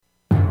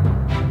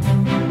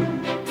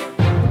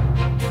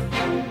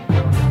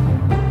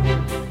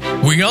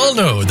We all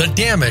know the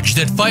damage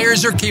that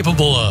fires are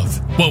capable of.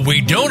 What we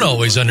don't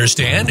always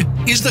understand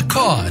is the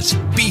cause,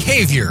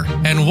 behavior,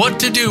 and what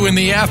to do in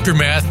the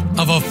aftermath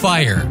of a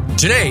fire.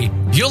 Today,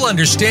 you'll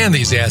understand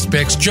these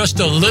aspects just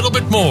a little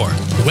bit more.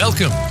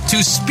 Welcome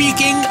to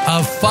Speaking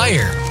of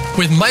Fire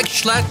with Mike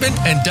Schlattman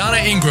and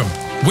Donna Ingram.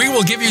 We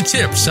will give you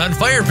tips on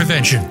fire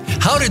prevention,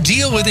 how to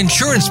deal with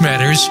insurance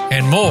matters,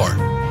 and more.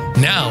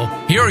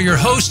 Now, here are your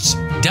hosts,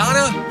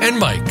 Donna and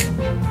Mike.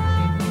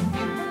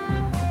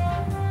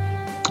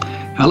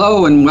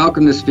 Hello and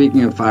welcome to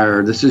Speaking of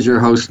Fire. This is your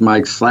host,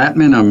 Mike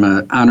Schlattman.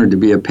 I'm honored to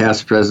be a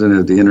past president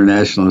of the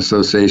International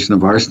Association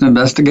of Arson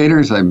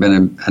Investigators. I've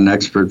been an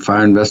expert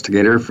fire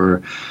investigator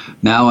for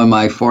now in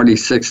my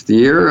 46th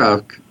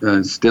year,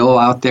 still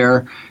out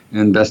there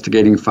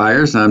investigating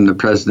fires. I'm the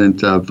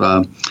president of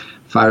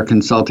Fire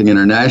Consulting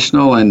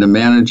International and the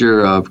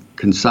manager of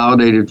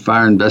Consolidated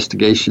Fire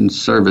Investigation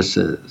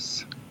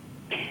Services.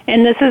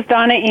 And this is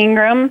Donna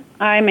Ingram.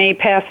 I'm a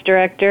past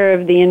director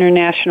of the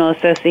International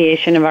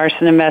Association of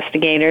Arson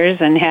Investigators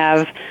and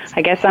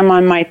I'm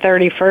on my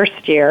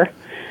 31st year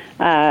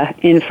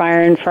in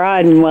fire and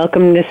fraud. And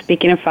welcome to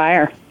Speaking of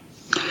Fire.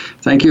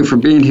 Thank you for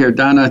being here,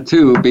 Donna,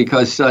 too,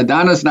 because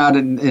Donna's not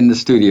in the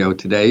studio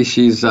today.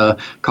 She's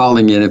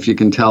calling in, if you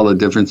can tell the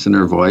difference in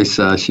her voice.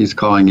 She's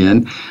calling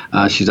in.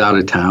 She's out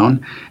of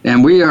town.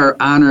 And we are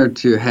honored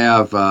to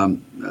have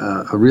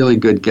a really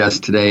good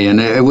guest today. And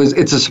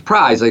it's a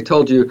surprise. I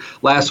told you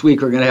last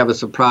week we're going to have a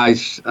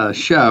surprise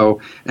show,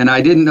 and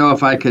I didn't know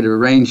if I could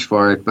arrange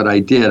for it, but I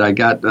did. I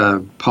got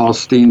Paul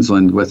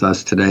Steensland with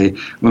us today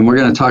when we're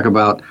going to talk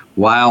about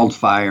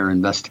wildfire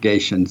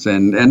investigations,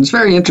 and it's a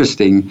very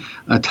interesting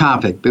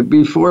topic. But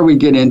before we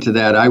get into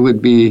that, I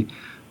would be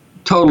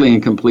totally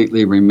and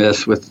completely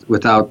remiss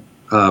without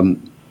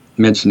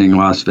mentioning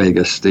Las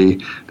Vegas,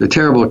 the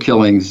terrible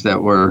killings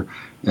that were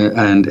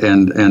and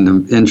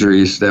the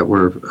injuries that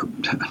were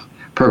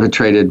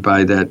perpetrated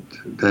by that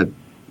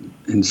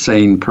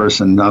insane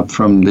person up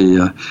from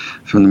the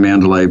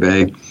Mandalay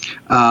Bay.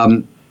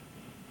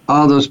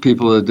 All those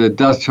people, the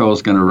death toll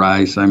is going to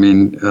rise. I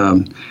mean,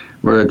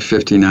 we're at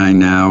 59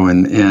 now,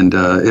 and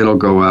it'll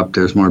go up.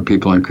 There's more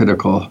people in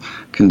critical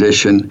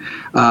condition.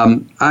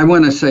 I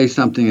want to say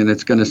something, and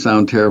it's going to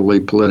sound terribly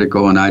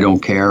political, and I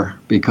don't care,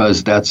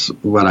 because that's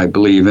what I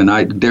believe.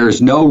 And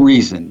there's no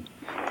reason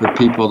for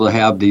people to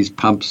have these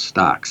bump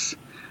stocks.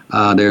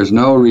 There's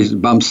no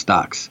reason, bump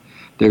stocks.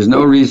 There's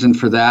no reason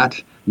for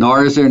that,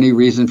 nor is there any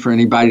reason for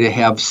anybody to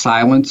have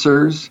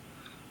silencers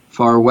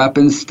for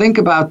weapons. Think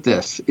about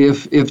this.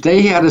 If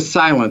they had a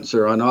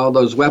silencer on all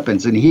those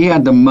weapons, and he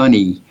had the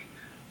money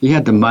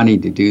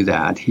to do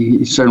that.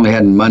 He certainly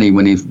had money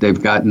when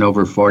they've gotten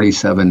over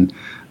 47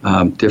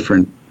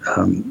 different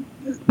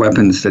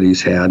weapons that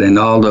he's had, and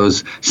all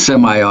those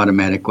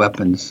semi-automatic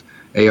weapons,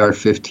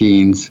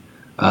 AR-15s,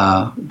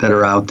 that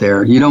are out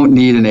there. You don't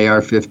need an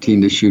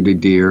AR-15 to shoot a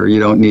deer. You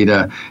don't need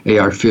a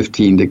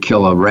AR-15 to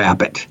kill a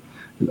rabbit.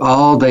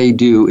 All they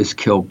do is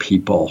kill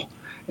people.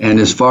 And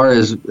as far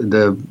as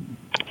the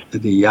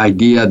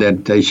idea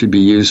that they should be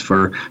used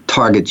for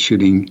target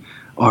shooting,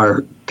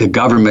 or the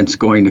government's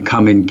going to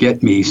come and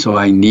get me, so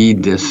I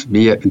need this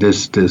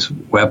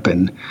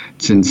weapon,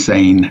 it's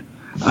insane.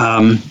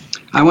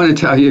 I want to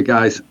tell you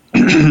guys,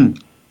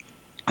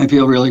 I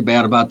feel really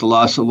bad about the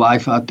loss of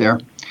life out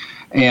there.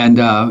 And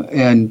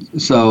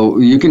so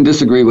you can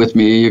disagree with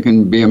me. You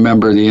can be a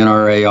member of the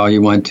NRA all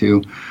you want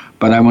to,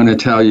 but I want to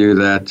tell you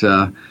that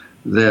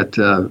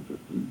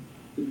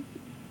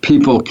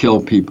people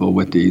kill people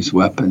with these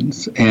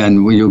weapons,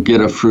 and you'll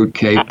get a Fruit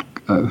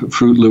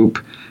Loop,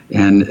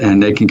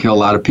 and they can kill a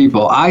lot of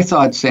people. I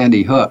thought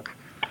Sandy Hook,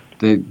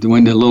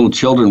 when the little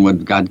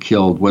children got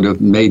killed, would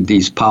have made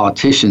these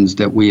politicians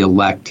that we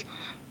elect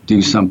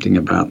do something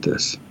about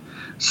this.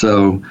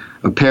 So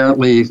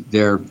apparently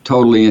they're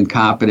totally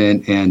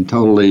incompetent and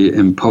totally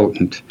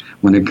impotent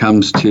when it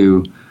comes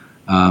to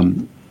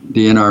the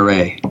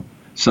NRA.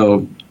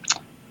 So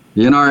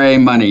the NRA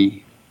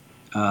money,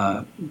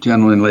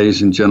 gentlemen,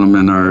 ladies and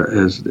gentlemen,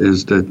 is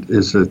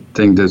the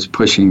thing that's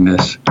pushing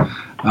this.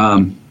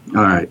 All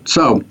right,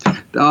 so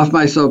off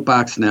my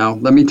soapbox now.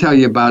 Let me tell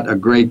you about a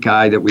great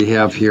guy that we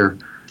have here,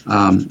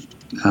 and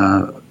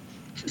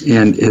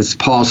it's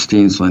Paul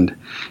Steensland.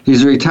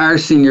 He's a retired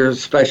senior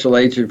special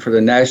agent for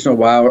the National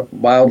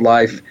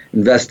Wildlife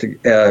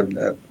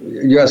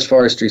U.S.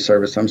 Forestry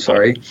Service. And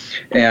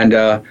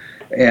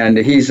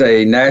he's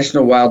a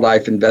National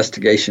Wildlife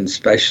Investigation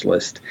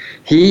Specialist.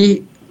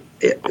 He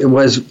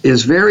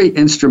is very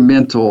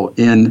instrumental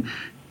in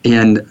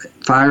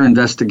fire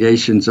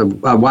investigations of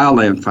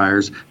wildland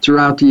fires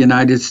throughout the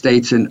United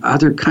States and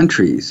other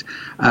countries.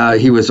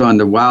 He was on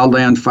the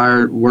Wildland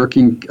Fire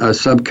Working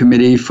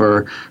Subcommittee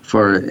for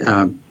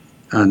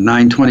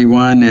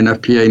 921,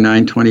 NFPA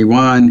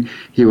 921.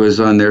 He was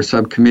on their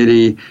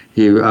subcommittee.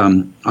 He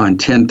on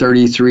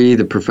 1033,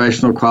 the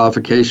professional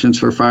qualifications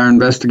for fire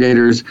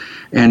investigators,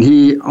 and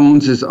he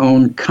owns his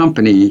own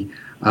company.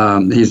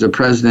 He's the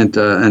president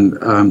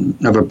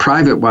of a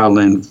private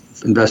wildland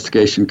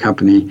investigation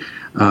company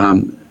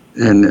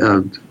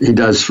he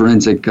does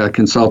forensic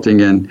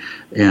consulting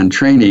and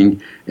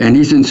training, and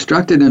he's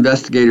instructed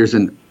investigators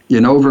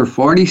in over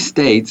 40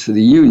 states of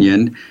the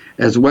Union,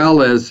 as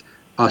well as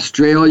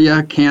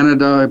Australia,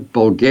 Canada,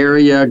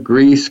 Bulgaria,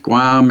 Greece,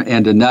 Guam,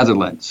 and the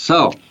Netherlands.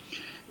 So,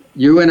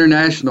 you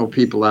international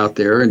people out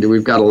there, and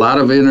we've got a lot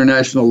of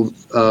international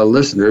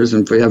listeners,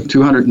 and we have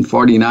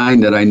 249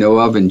 that I know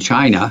of in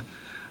China.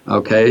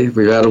 Okay,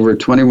 we've got over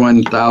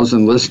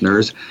 21,000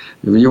 listeners.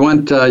 You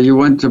want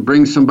to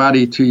bring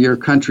somebody to your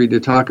country to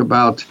talk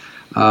about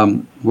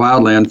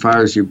wildland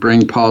fires, you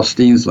bring Paul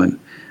Steensland.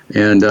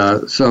 And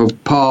so,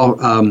 Paul,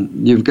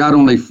 you've got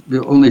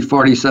only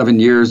 47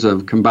 years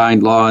of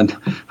combined law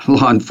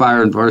and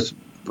fire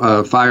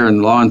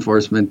and law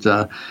enforcement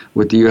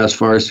with the U.S.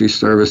 Forestry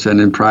Service and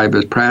in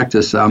private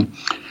practice.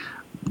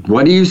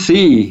 What do you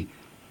see,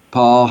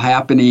 Paul,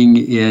 happening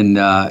in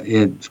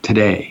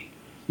today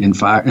in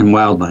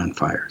wildland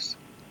fires?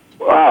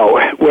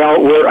 Wow.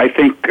 Well, I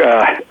think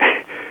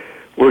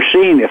we're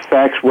seeing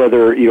effects,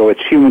 whether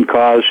it's human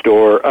caused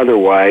or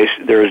otherwise.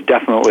 There is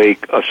definitely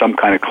some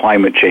kind of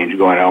climate change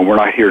going on. We're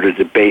not here to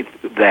debate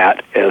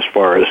that as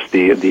far as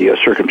the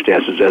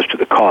circumstances as to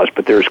the cause,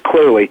 but there's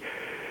clearly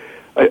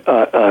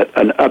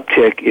an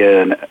uptick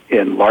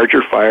in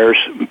larger fires,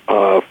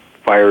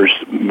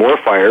 more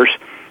fires,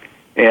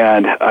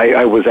 and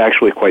I was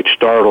actually quite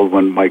startled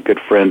when my good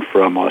friend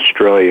from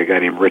Australia, a guy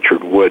named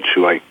Richard Woods,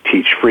 who I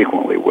teach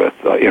frequently with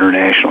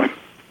internationally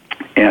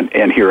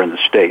and here in the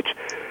States,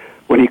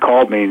 when he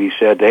called me and he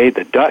said, hey,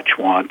 the Dutch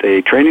want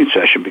a training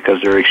session because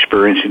they're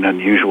experiencing an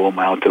unusual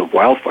amount of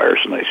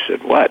wildfires. And I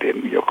said, what?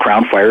 And,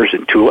 crown fires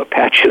and tulip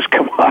patches?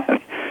 Come on.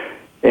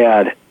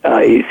 And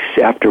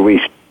after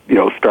we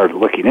started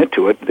looking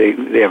into it,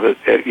 they have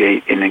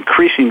an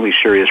increasingly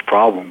serious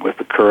problem with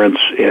occurrence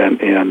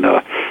and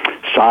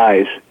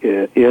size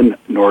in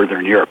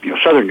Northern Europe.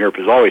 Southern Europe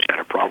has always had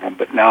a problem,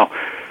 but now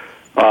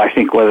I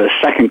think with the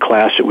second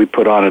class that we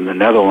put on in the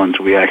Netherlands,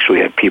 we actually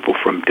had people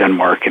from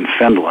Denmark and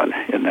Finland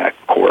in that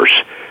course.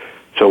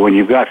 So when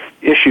you've got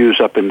issues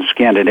up in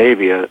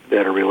Scandinavia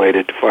that are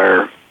related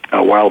to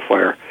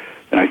wildfire,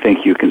 then I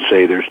think you can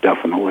say there's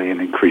definitely an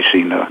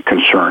increasing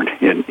concern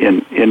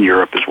in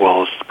Europe as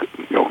well as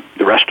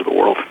the rest of the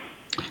world.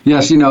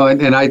 Yes,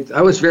 and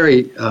I was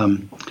very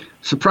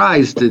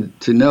surprised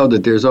to know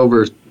that there's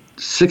over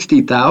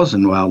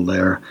 60,000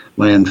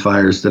 wildland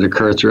fires that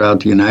occur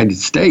throughout the United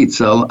States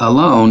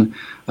alone.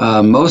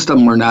 Most of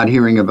them we're not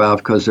hearing about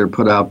because they're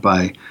put out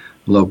by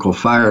local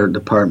fire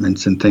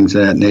departments and things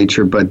of that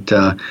nature. But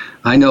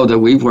I know that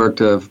we've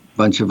worked a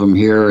bunch of them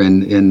here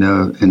in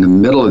the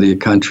middle of the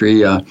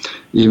country,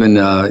 even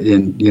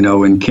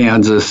in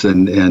Kansas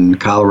and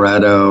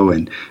Colorado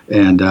and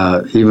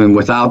even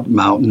without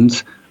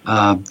mountains,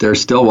 there's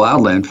still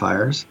wildland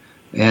fires.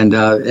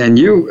 And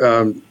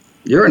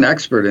you're an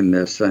expert in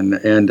this,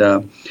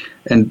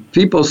 and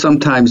people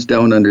sometimes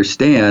don't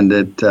understand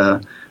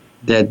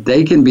that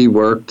they can be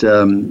worked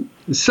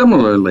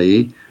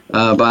similarly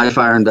by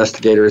fire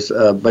investigators,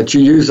 but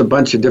you use a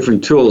bunch of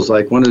different tools.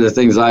 Like one of the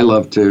things I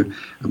love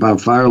about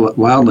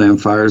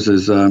wildland fires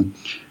is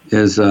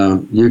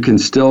you can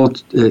still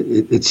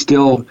it's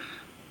still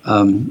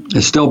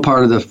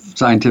part of the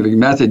scientific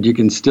method. You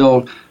can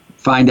still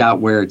find out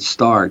where it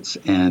starts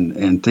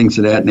and things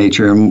of that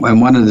nature. And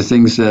one of the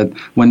things that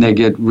when they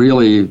get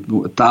really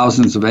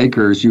thousands of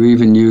acres, you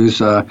even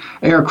use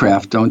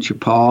aircraft, don't you,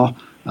 Paul?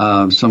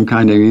 Some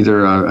kind of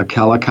either a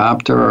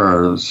helicopter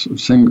or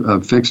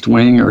a fixed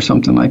wing or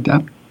something like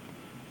that?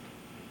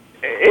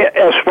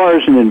 As far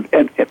as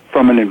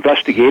from an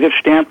investigative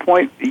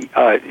standpoint,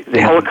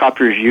 the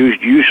helicopter is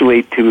used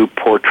usually to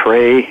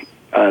portray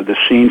the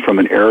scene from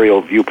an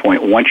aerial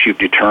viewpoint once you've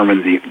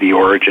determined the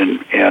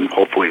origin and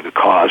hopefully the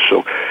cause.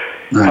 So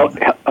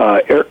right.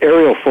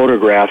 Aerial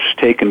photographs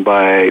taken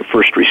by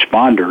first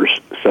responders,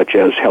 such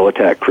as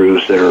helitack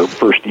crews that are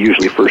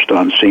usually first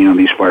on scene on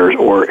these fires,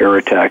 or air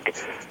attack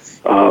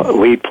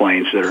lead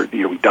planes that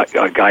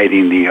are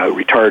guiding the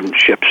retardant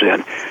ships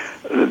in.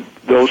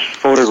 Those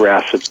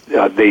photographs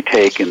that they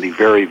take in the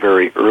very,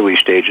 very early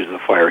stages of the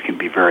fire can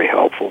be very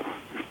helpful,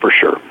 for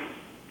sure.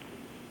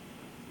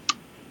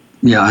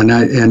 Yeah,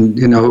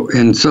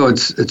 and so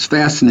it's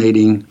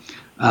fascinating.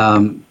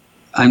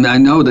 I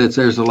know that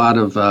there's a lot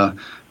of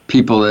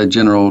people, the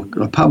general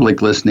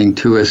public, listening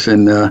to us,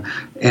 and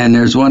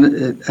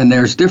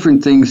there's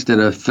different things that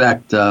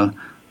affect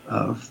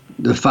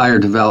the fire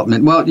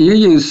development. Well, you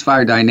use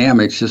fire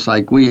dynamics just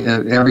like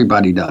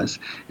everybody does,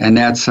 and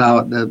that's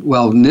how.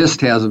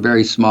 NIST has a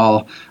very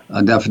small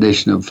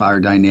definition of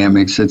fire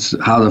dynamics. It's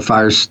how the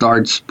fires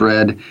start,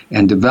 spread,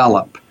 and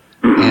develop.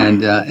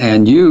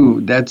 And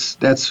you, that's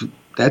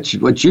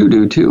what you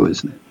do too,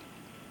 isn't it?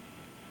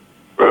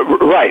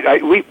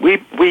 Right.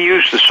 We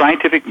use the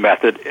scientific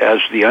method as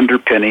the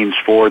underpinnings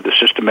for the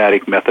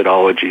systematic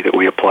methodology that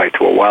we apply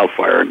to a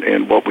wildfire.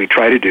 And what we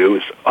try to do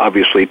is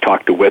obviously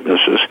talk to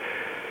witnesses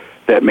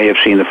that may have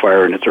seen the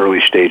fire in its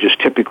early stages.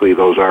 Typically,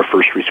 those are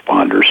first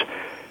responders.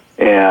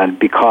 And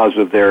because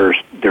of their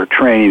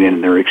training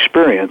and their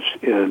experience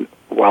in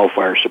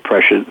wildfire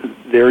suppression,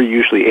 they're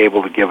usually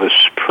able to give us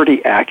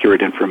pretty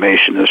accurate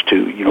information as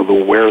to,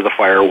 where the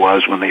fire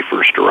was when they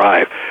first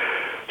arrived.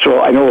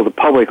 So I know the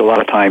public a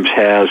lot of times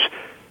has,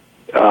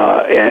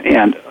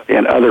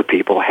 and other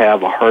people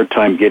have a hard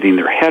time getting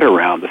their head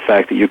around the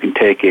fact that you can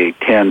take a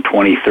 10,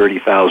 20,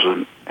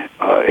 30,000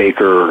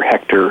 acre or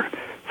hectare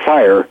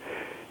fire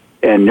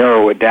and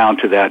narrow it down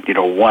to that,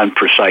 one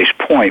precise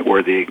point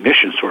where the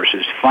ignition source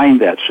is. Find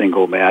that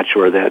single match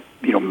or that,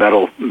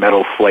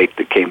 metal flake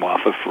that came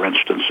off of, for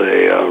instance,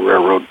 a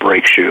railroad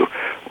brake shoe.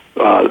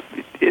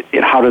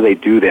 And how do they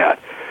do that?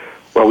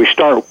 Well, we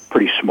start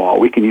pretty small.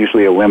 We can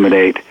usually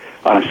eliminate,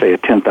 on, say, a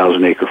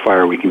 10,000 acre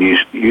fire, we can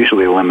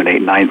usually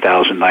eliminate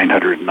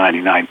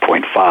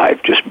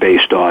 9,999.5 just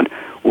based on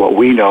what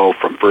we know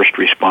from first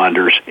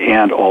responders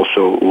and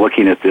also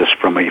looking at this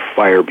from a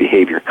fire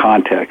behavior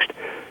context,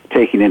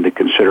 taking into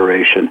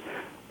consideration,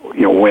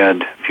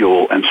 wind,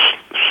 fuel, and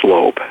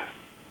slope.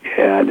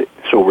 And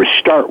so we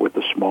start with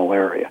the small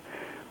area.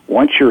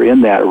 Once you're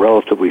in that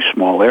relatively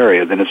small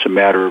area, then it's a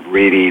matter of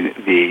reading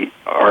the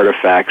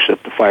artifacts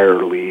that the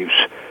fire leaves,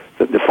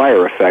 the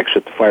fire effects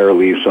that the fire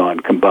leaves on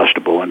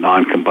combustible and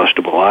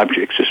non-combustible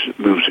objects as it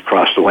moves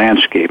across the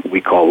landscape.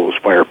 We call those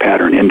fire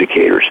pattern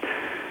indicators.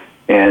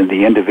 And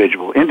the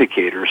individual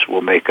indicators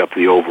will make up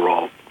the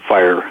overall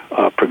fire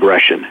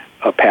progression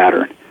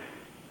pattern.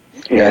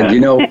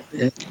 And go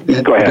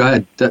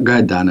ahead. Go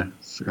ahead, Donna.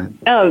 Go ahead.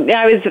 Oh,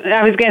 I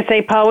was going to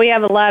say, Paul, we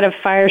have a lot of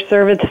fire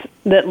service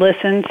that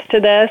listens to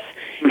this,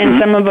 and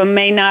some of them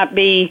may not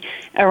be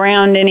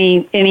around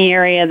any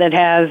area that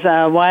has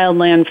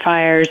wildland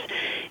fires.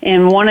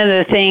 And one of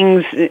the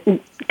things,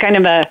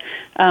 kind of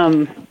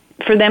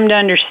for them to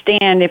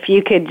understand, if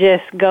you could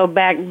just go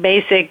back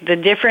basic, the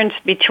difference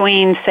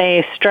between, say,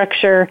 a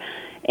structure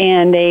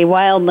and a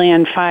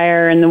wildland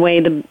fire and the way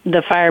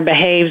the fire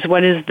behaves,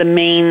 what is the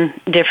main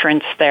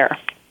difference there?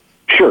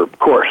 Sure, of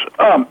course.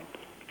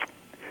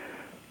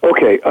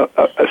 Okay,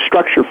 a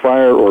structure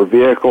fire or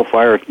vehicle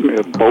fire,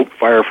 boat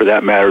fire for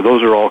that matter,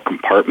 those are all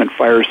compartment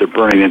fires. They're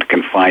burning in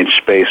confined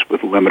space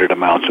with limited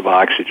amounts of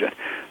oxygen.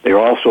 They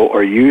also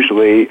are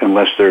usually,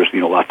 unless there's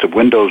lots of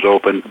windows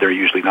open, they're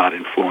usually not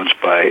influenced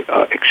by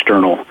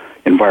external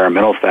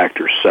environmental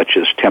factors such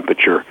as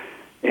temperature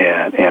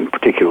and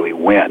particularly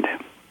wind.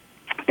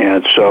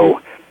 And so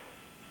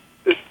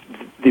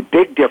the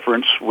big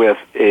difference with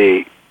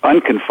a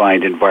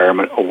unconfined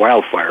environment, a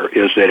wildfire,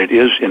 is that it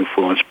is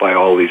influenced by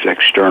all these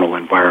external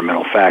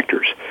environmental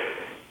factors.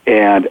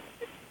 And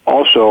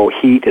also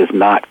heat is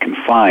not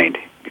confined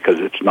because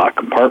it's not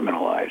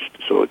compartmentalized,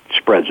 so it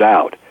spreads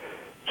out.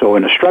 So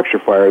in a structure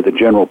fire, the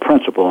general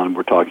principle, and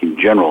we're talking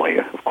generally,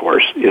 of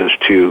course, is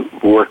to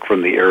work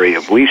from the area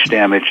of least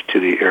damage to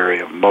the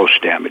area of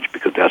most damage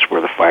because that's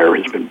where the fire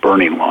has been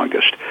burning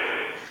longest.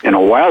 In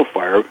a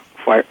wildfire,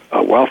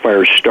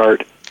 wildfires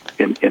start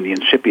in the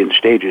incipient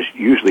stages,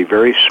 usually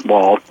very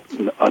small,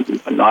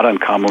 not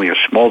uncommonly a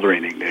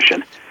smoldering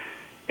ignition,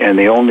 and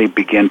they only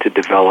begin to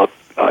develop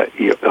a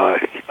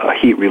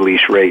heat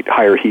release rate,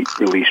 higher heat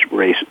release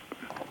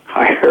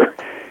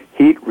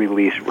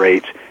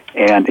rates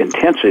and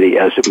intensity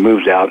as it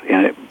moves out,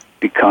 and it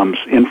becomes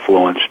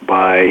influenced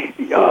by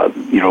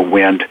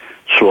wind,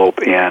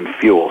 slope, and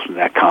fuels in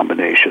that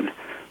combination.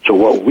 So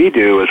what we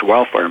do as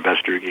wildfire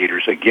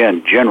investigators,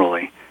 again,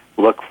 generally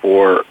look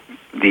for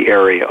the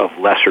area of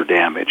lesser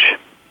damage.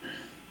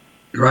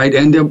 Right,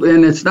 and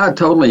it's not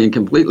totally and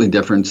completely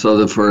different.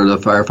 So for the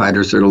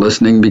firefighters that are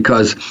listening,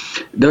 because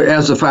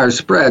as the fire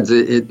spreads,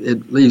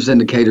 it leaves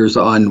indicators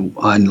on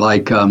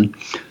like on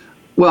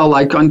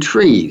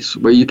trees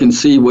where you can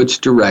see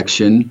which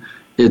direction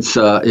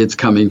it's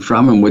coming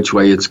from and which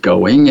way it's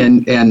going,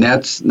 and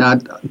that's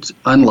not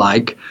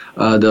unlike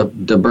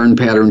the burn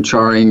pattern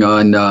charring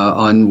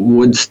on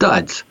wood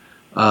studs.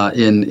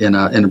 In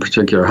a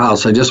particular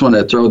house. I just want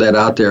to throw that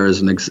out there as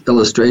an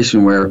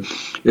illustration where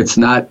it's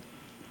not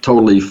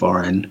totally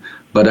foreign,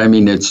 but I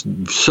mean it's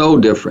so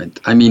different.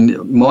 I mean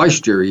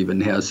moisture even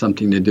has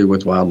something to do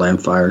with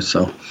wildland fires.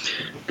 So,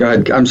 go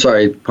ahead. I'm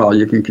sorry, Paul.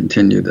 You can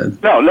continue then.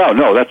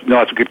 No.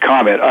 That's a good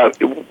comment.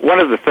 One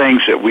of the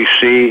things that we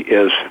see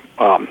is,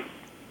 and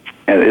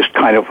this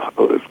kind of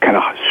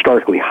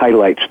starkly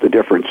highlights the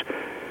difference,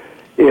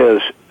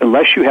 is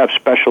unless you have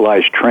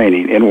specialized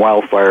training in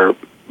wildfire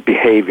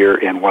behavior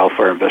and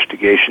wildfire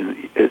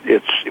investigation,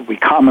 we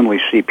commonly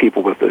see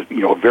people with a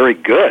very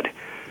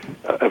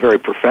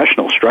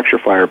professional structure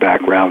fire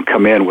background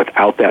come in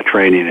without that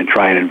training and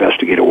try and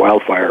investigate a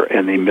wildfire,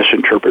 and they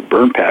misinterpret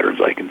burn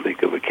patterns. I can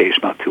think of a case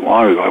not too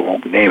long ago. I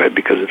won't name it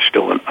because it's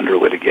still under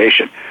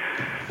litigation.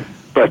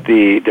 But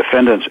the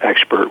defendant's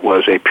expert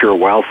was a pure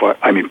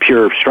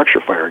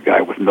structure fire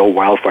guy with no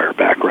wildfire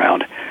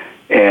background.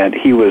 And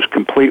he was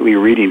completely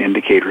reading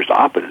indicators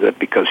opposite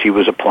because he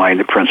was applying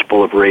the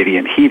principle of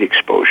radiant heat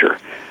exposure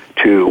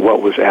to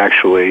what was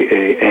actually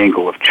an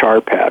angle of char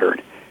pattern,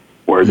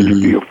 where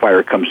the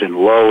fire comes in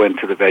low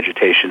into the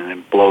vegetation and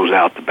then blows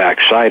out the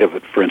back side of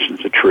it, for instance,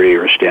 a tree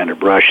or a stand of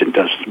brush, and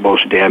does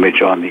most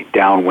damage on the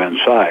downwind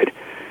side.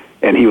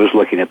 And he was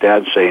looking at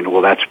that and saying,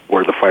 well, that's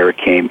where the fire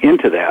came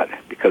into that,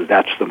 because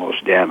that's the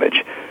most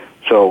damage.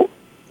 So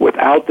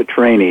without the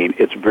training,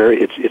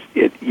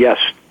 yes,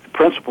 the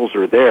principles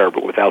are there,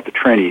 but without the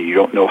training, you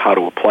don't know how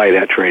to apply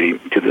that training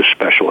to this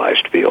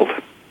specialized field.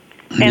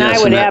 And yes,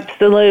 I would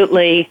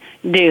absolutely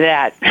do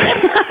that.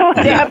 I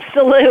would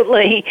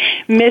absolutely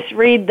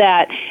misread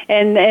that.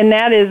 And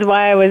that is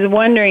why I was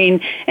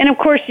wondering. And, of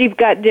course, you've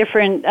got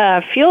different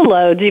fuel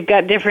loads. You've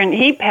got different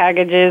heat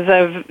packages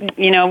of,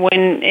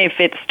 if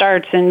it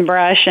starts in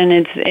brush and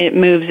it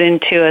moves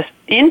into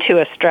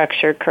a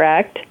structure,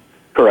 correct?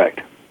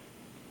 Correct.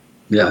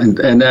 Yeah, and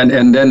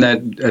then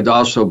that it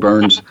also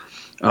burns.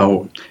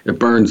 It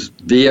burns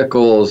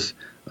vehicles.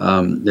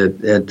 All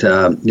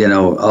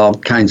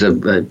kinds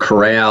of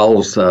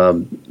corrals,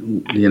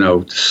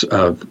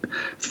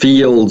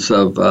 fields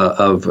of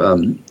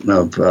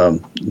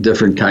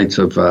different kinds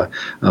of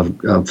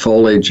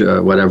foliage,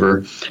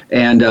 whatever.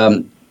 And I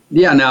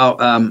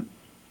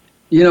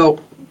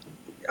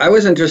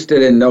was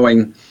interested in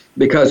knowing,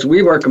 because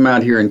we work them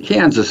out here in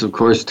Kansas, of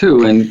course,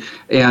 too,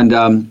 and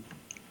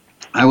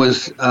I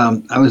was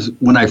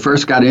when I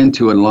first got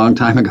into it a long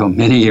time ago,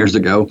 many years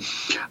ago.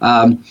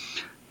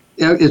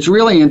 It's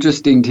really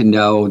interesting to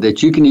know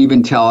that you can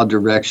even tell a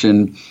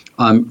direction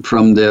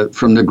from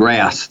the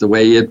grass, the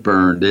way it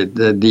burned,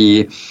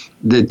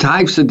 the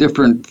types of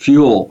different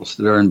fuels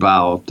that are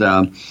involved.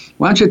 Why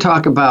don't you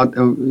talk about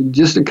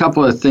just a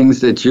couple of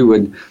things that you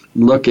would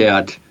look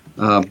at,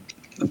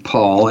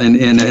 Paul,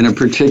 in a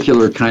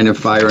particular kind of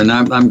fire? And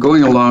I'm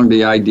going along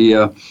the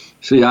idea.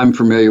 See, I'm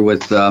familiar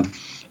with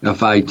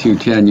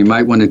FI-210. You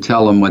might want to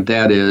tell them what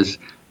that is,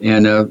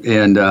 and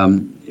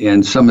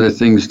some of the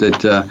things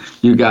that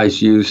you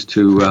guys use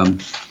to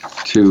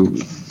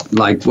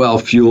like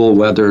fuel,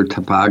 weather,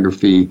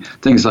 topography,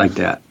 things like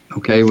that.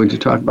 Okay, would you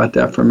talk about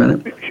that for a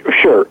minute?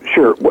 Sure.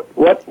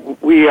 What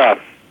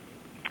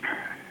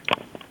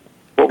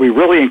we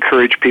really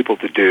encourage people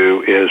to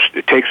do is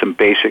to take some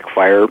basic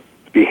fire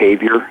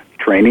behavior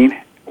training,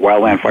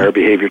 wildland fire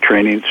behavior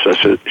training,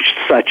 such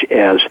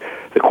as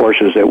the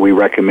courses that we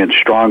recommend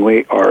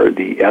strongly are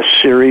the S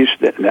series.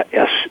 That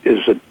S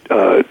is a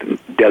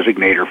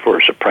designator for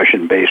a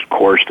suppression-based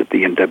course that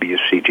the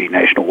NWCG,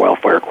 National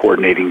Wildfire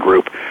Coordinating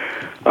Group,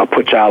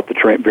 puts out the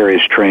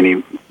various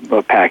training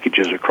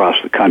packages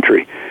across the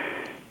country.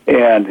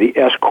 And the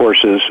S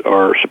courses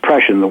are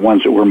suppression. The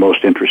ones that we're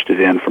most interested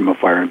in from a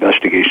fire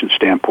investigation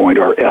standpoint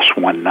are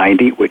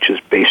S190, which is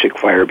basic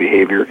fire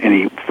behavior.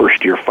 Any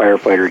first-year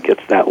firefighter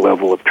gets that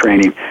level of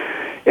training.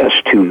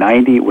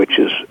 S290, which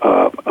is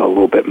a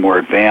little bit more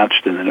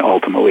advanced, and then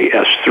ultimately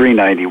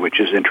S390, which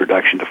is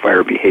Introduction to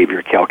Fire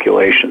Behavior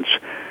Calculations.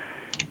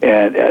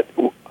 And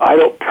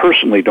I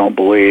personally don't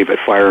believe a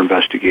fire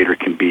investigator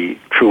can be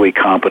truly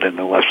competent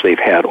unless they've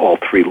had all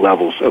three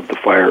levels of the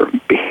fire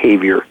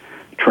behavior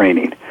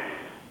training.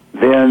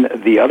 Then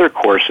the other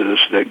courses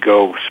that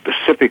go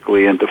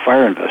specifically into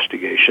fire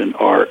investigation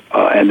are,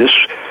 and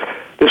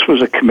this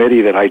was a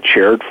committee that I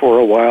chaired for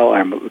a while.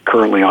 I'm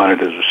currently on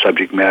it as a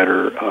subject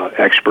matter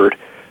expert,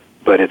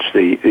 but it's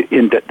the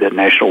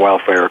National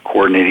Wildfire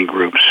Coordinating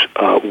Group's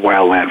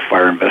wildland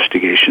fire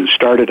investigation.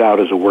 Started out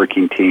as a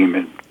working team,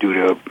 and due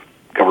to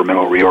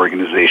governmental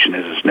reorganization,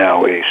 it is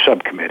now a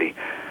subcommittee.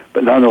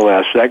 But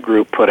nonetheless, that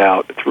group put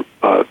out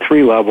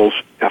three levels: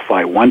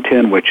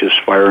 FI-110, which is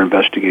fire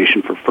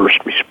investigation for first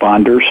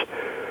responders,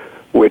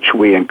 which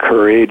we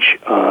encourage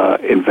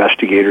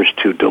investigators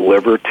to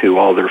deliver to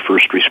all their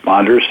first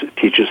responders. It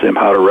teaches them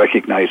how to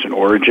recognize an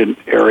origin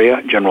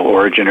area, general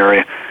origin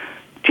area,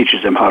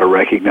 teaches them how to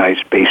recognize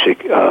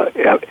basic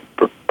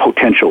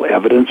potential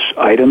evidence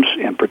items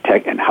and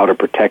how to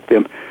protect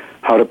them,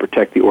 how to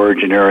protect the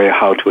origin area,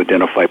 how to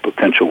identify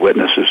potential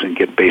witnesses and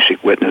get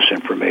basic witness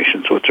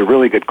information. So it's a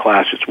really good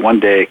class. It's one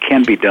day. It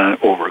can be done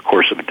over a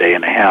course of a day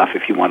and a half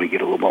if you want to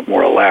get a little bit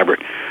more elaborate.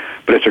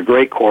 But it's a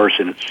great course,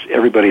 and it's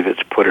everybody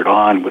that's put it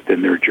on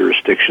within their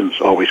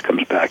jurisdictions always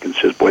comes back and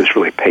says, boy, this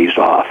really pays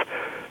off,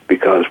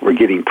 because we're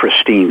getting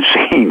pristine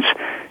scenes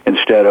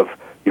instead of,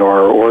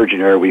 our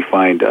origin area, we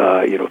find,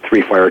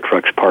 3 fire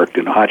trucks parked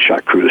and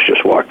hotshot crews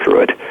just walk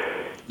through it.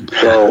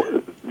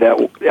 So that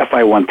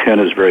FI-110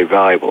 is very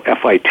valuable.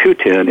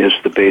 FI-210 is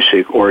the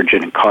basic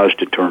origin and cause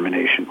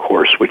determination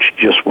course, which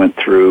just went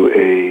through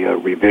a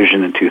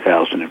revision in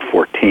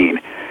 2014.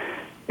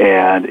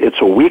 And it's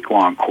a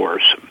week-long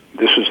course.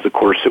 This is the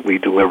course that we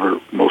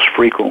deliver most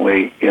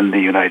frequently in the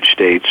United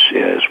States,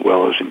 as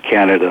well as in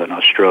Canada and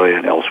Australia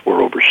and elsewhere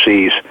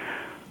overseas.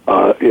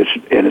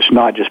 It's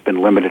not just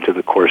been limited to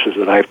the courses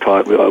that I've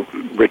taught.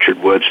 Richard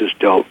Woods has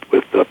dealt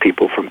with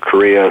people from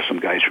Korea. Some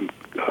guys from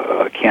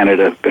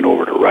Canada have been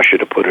over to Russia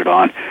to put it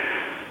on.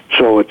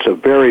 So it's a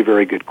very,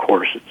 very good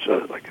course.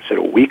 It's, like I said,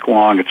 a week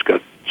long. It's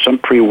got some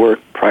pre-work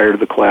prior to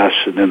the class,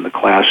 and then the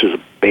class is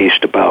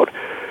based about,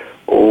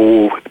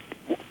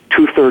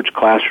 2/3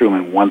 classroom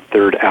and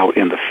 1/3 out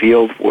in the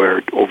field,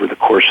 where over the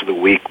course of the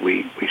week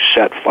we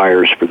set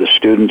fires for the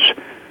students,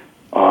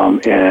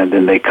 and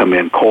then they come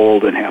in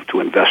cold and have to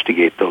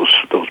investigate those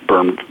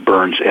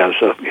burns as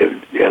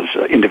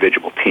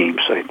individual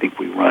teams. I think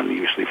we run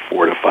usually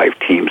 4 to 5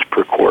 teams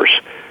per course,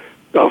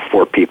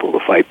 4 people to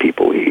 5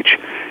 people each.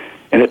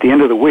 And at the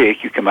end of the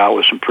week, you come out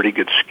with some pretty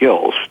good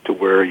skills to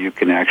where you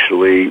can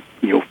actually,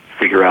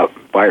 figure out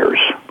fires,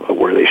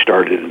 where they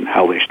started and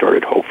how they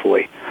started,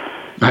 hopefully.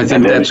 I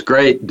think that's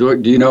great. Do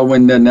you know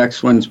when the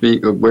next one's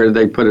where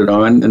they put it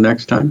on the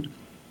next time?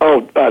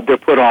 Oh, they're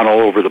put on all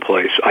over the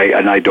place.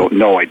 I don't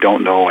know.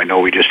 I know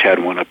we just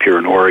had one up here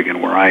in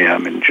Oregon where I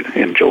am in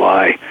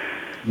July.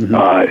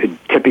 Mm-hmm.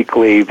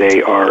 Typically,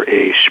 they are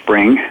a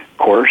spring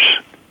course,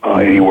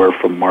 anywhere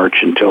from March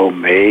until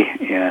May,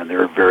 and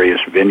there are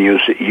various venues.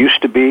 It used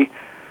to be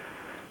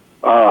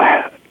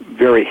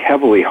very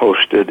heavily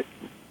hosted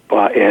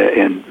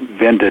and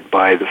vended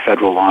by the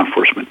Federal Law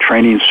Enforcement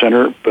Training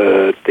Center,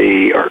 but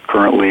they are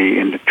currently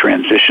in the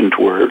transition to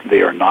where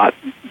they are not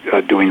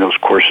doing those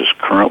courses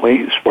currently,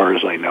 as far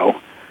as I know.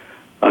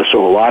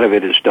 So a lot of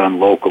it is done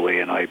locally,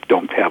 and I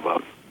don't have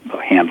a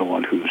handle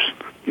on who's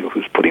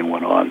putting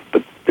one on.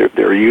 But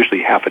there are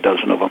usually half a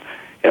dozen of them,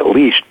 at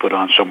least, put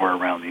on somewhere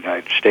around the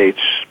United States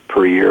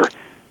per year,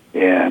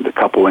 and a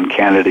couple in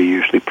Canada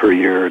usually per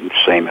year, and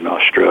same in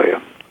Australia.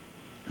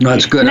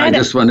 That's good. I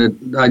just wanted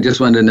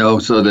to know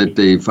so that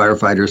the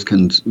firefighters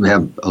can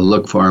have a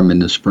look for them in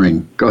the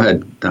spring. Go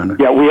ahead, Donna.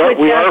 Yeah,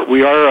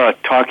 we are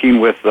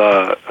talking with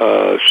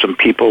some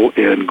people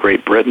in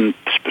Great Britain,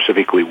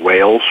 specifically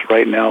Wales,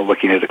 right now,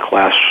 looking at a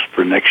class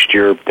for next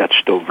year. That's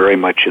still very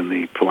much in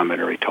the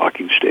preliminary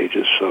talking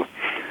stages. So,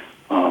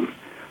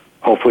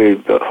 hopefully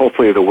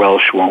the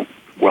Welsh won't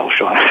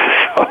Welsh on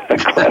that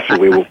class, so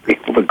we will be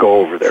able to go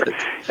over there.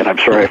 And I'm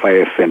sorry if I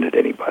offended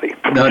anybody.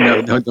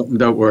 No,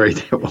 don't worry.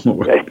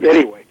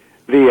 Anyway,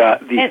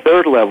 the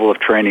third level of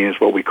training is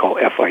what we call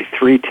FI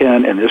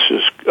 310, and this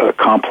is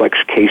complex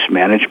case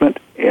management,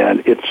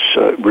 and it's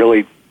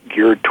really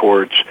geared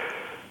towards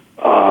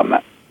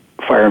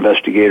fire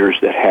investigators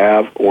that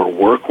have or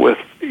work with,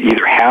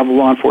 either have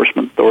law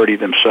enforcement authority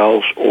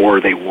themselves,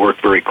 or they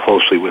work very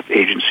closely with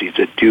agencies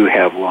that do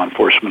have law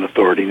enforcement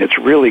authority. And it's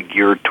really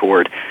geared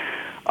toward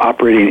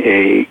operating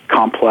a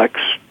complex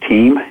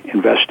team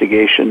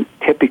investigation,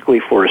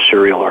 typically for a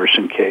serial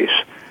arson case.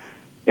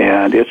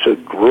 And it's a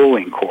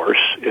grueling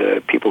course.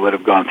 People that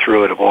have gone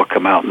through it have all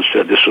come out and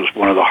said this was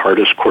one of the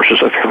hardest courses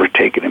I've ever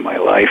taken in my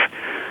life.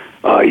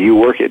 You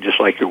work it just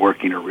like you're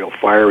working a real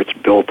fire. It's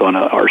built on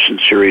an arson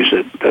series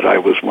that I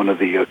was one of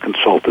the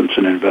consultants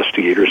and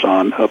investigators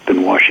on up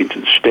in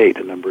Washington State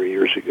a number of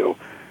years ago.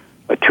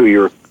 A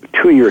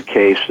two-year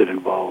case that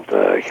involved,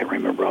 I can't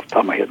remember off the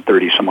top of my head,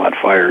 30-some-odd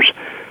fires.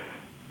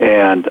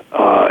 And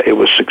it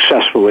was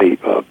successfully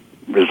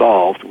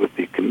resolved with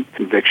the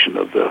conviction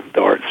of the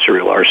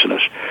serial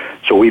arsonist.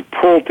 So we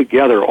pulled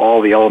together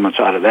all the elements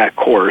out of that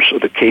course,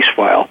 of the case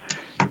file,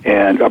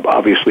 and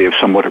obviously have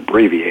somewhat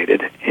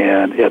abbreviated.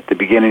 And at the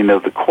beginning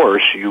of the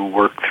course, you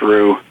work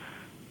through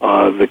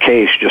the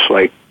case just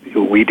like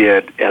we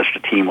did as the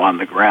team on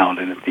the ground.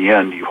 And at the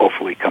end, you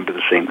hopefully come to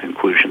the same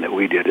conclusion that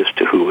we did as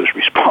to who was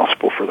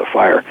responsible for the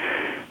fire.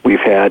 We've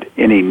had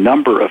any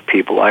number of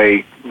people,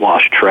 I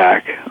lost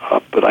track,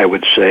 but I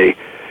would say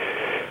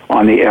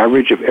on the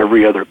average of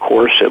every other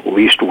course, at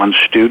least one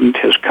student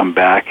has come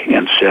back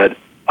and said,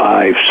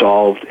 I've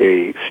solved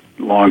a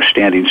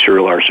long-standing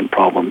serial arson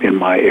problem in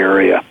my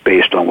area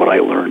based on what I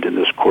learned in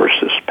this course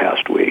this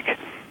past week.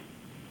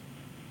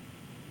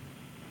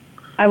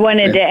 I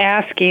wanted to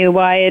ask you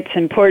why it's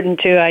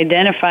important to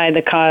identify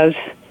the cause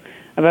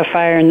of a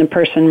fire and the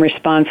person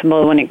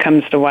responsible when it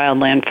comes to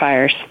wildland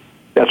fires.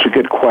 That's a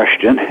good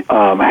question.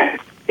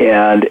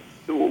 And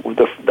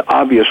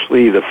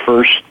obviously the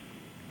first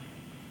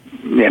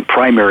and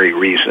primary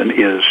reason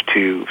is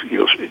to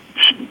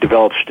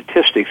develop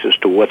statistics as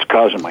to what's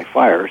causing my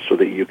fire, so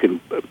that you can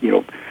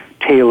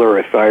tailor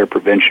a fire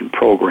prevention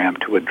program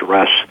to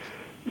address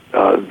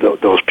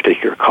those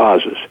particular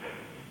causes,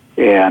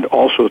 and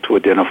also to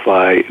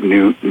identify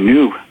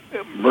new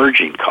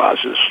emerging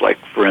causes. Like,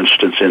 for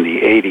instance, in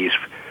the 80s,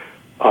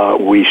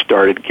 we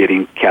started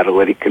getting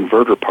catalytic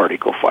converter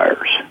particle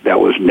fires. That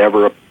was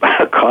never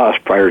a cause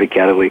prior to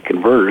catalytic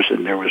converters,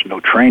 and there was no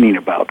training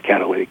about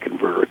catalytic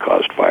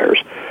converter-caused fires,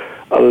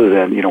 other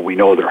than, we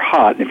know they're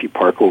hot, and if you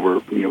park over,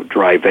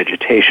 dry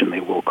vegetation,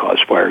 they will cause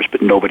fires.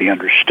 But nobody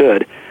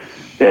understood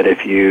that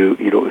if you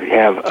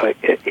have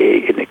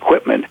an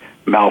equipment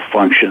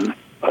malfunction,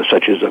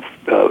 such as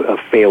a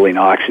failing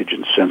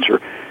oxygen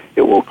sensor,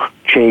 it will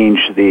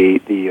change the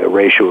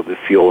ratio of the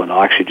fuel and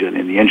oxygen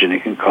in the engine.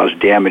 It can cause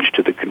damage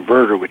to the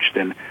converter, which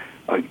then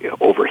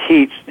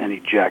overheats and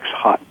ejects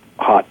hot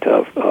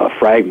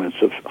fragments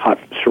of hot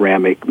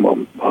ceramic,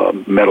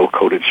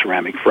 metal-coated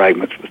ceramic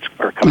fragments, which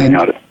are coming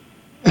out.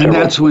 And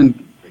that's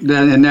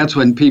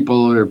when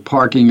people are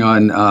parking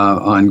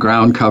on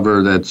ground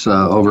cover that's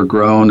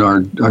overgrown or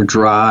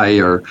dry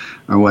or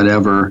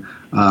whatever.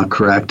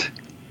 Correct?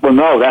 Well,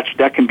 no,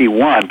 that can be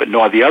one, but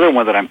no, the other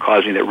one that I'm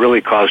causing that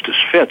really caused us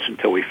fits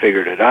until we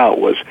figured it out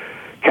was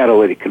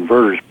catalytic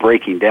converters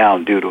breaking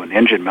down due to an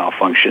engine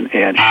malfunction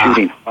and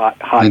shooting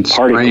hot and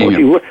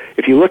particles.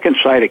 If you look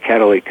inside a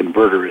catalytic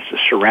converter, it's a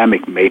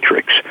ceramic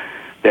matrix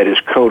that is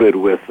coated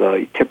with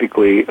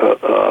typically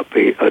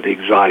an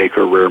exotic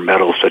or rare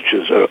metal such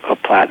as a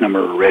platinum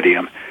or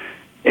iridium.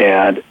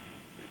 And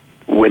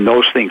when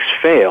those things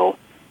fail,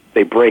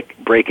 they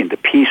break into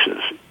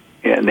pieces,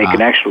 and they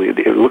can actually,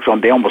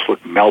 they almost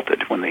look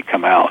melted when they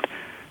come out.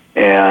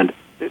 And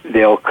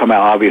they'll come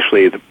out,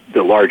 obviously,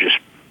 the largest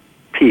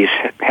piece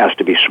has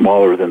to be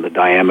smaller than the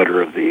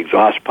diameter of the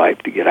exhaust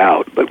pipe to get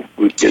out, but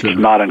it's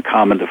not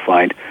uncommon to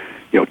find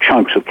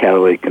chunks of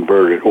catalytic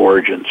converter at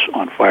origins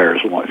on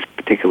fires,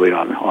 particularly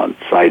on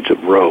sides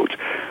of roads.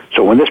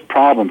 So when this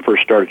problem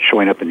first started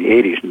showing up in the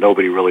 80s,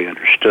 nobody really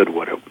understood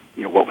what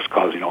was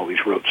causing all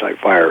these roadside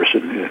fires,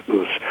 and it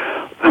was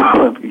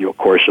a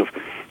course of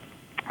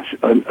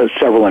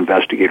several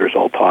investigators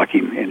all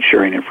talking and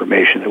sharing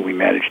information that we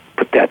managed to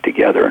put that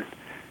together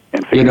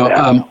and figure that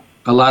out.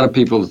 A lot of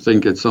people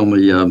think it's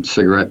only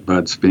cigarette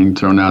butts being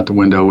thrown out the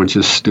window, which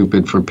is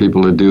stupid for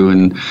people to do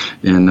in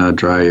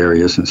dry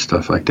areas and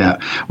stuff like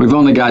that. We've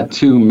only got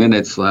 2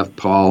 minutes left,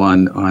 Paul,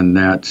 on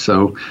that.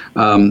 So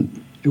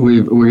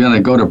we're going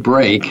to go to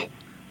break.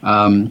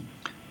 I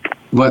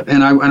want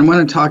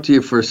to talk to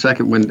you for a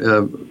second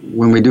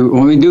when we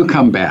do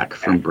come back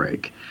from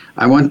break.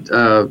 I want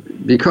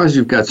because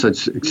you've got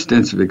such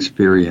extensive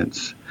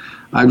experience,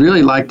 I'd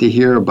really like to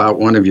hear about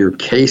one of your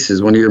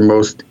cases, one of your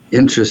most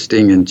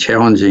interesting and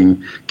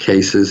challenging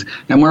cases.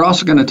 And we're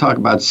also going to talk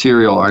about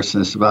serial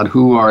arsonists, about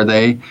who are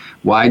they,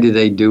 why do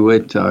they do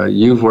it.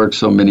 You've worked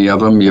so many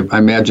of them. I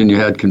imagine you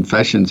had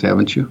confessions,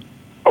 haven't you?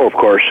 Oh, of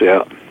course,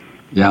 yeah.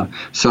 Yeah.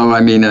 So, I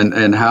mean,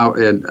 and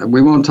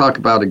we won't talk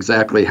about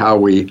exactly how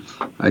we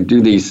do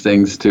these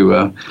things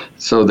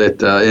so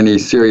that any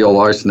serial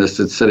arsonist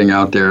that's sitting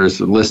out there is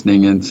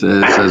listening and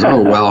says,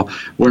 oh, well,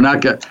 we're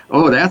not going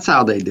to, that's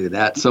how they do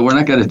that. So we're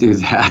not going to do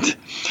that.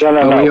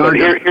 No. But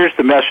here's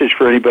the message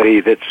for anybody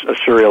that's a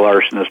serial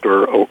arsonist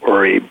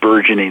or a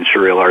burgeoning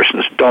serial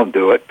arsonist. Don't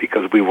do it,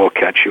 because we will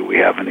catch you. We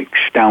have an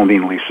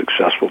astoundingly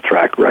successful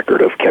track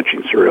record of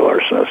catching serial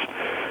arsonists.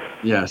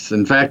 Yes,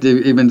 in fact,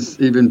 even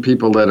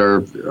people that are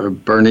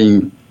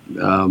burning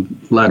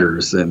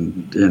letters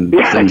and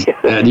things,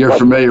 and you're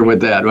familiar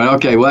with that. Well,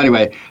 okay. Well,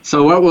 anyway,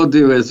 so what we'll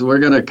do is we're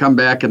going to come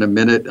back in a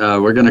minute.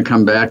 We're going to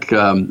come back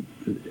and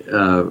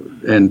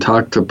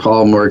talk to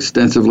Paul more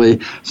extensively.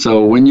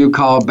 So when you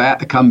come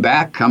back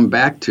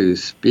to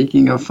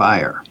Speaking of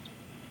Fire.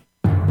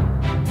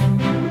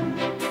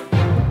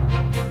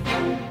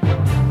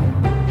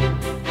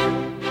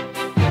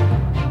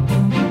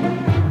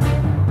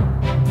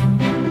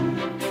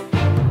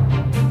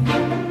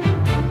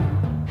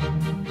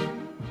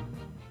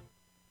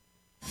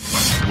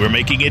 We're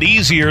making it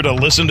easier to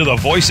listen to the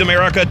Voice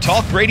America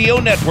Talk Radio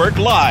Network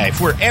live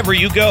wherever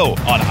you go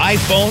on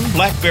iPhone,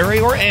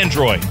 BlackBerry, or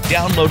Android.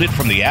 Download it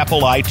from the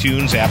Apple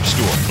iTunes App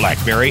Store,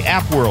 BlackBerry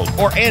App World,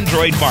 or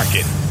Android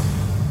Market.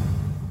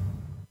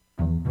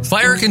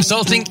 Fire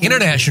Consulting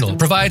International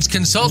provides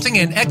consulting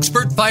and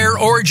expert fire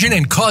origin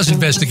and cause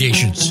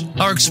investigations.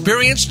 Our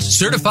experienced,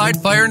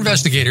 certified fire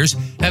investigators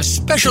have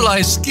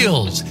specialized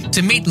skills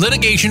to meet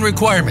litigation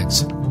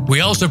requirements.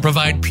 We also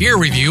provide peer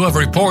review of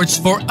reports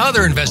for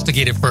other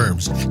investigative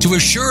firms to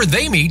assure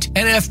they meet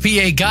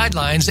NFPA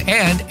guidelines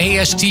and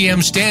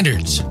ASTM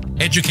standards.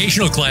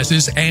 Educational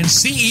classes and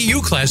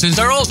CEU classes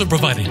are also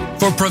provided.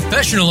 For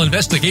professional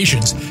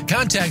investigations,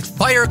 contact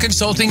Fire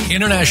Consulting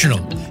International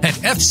at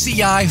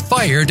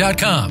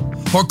fcifire.com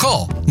or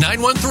call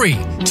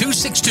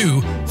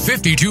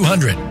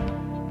 913-262-5200.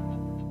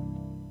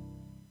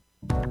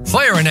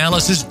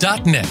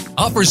 FireAnalysis.net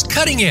offers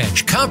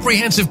cutting-edge,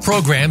 comprehensive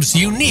programs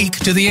unique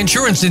to the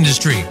insurance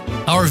industry.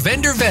 Our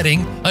vendor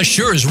vetting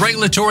assures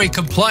regulatory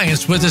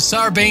compliance with the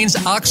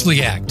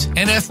Sarbanes-Oxley Act,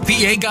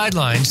 NFPA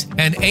guidelines,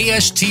 and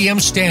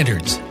ASTM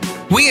standards.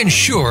 We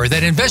ensure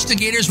that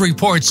investigators'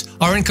 reports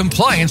are in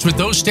compliance with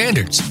those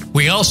standards.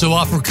 We also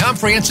offer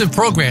comprehensive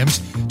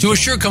programs to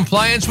assure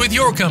compliance with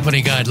your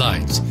company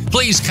guidelines.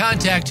 Please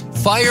contact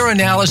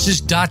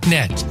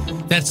FireAnalysis.net.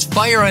 That's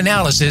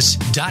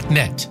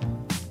FireAnalysis.net.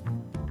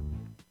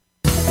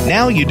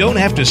 Now you don't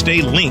have to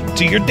stay linked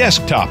to your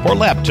desktop or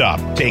laptop.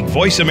 Take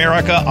Voice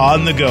America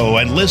on the go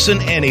and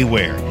listen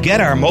anywhere.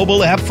 Get our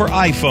mobile app for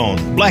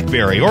iPhone,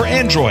 BlackBerry, or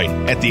Android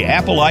at the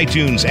Apple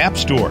iTunes App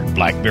Store,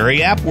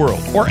 BlackBerry App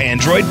World, or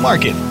Android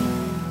Market.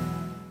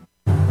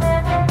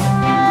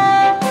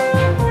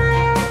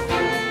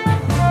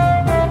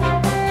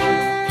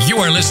 You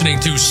are listening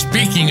to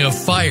Speaking of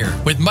Fire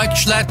with Mike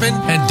Schlattman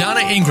and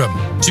Donna Ingram.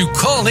 To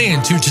call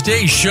in to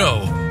today's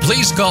show,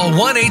 please call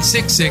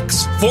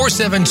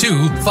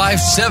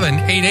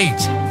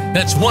 1-866-472-5788.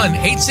 That's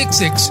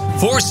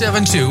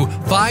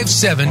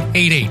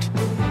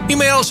 1-866-472-5788. You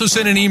may also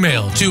send an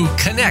email to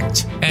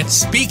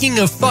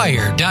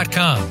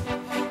connect@speakingoffire.com.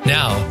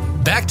 Now,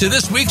 back to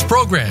this week's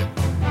program.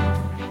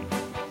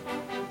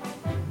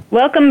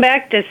 Welcome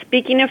back to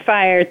Speaking of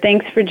Fire.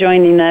 Thanks for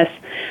joining us.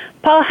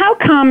 Paul, how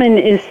common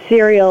is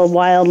serial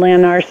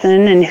wildland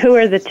arson, and who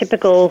are the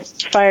typical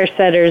fire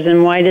setters,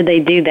 and why do they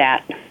do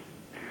that?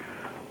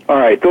 All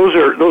right, those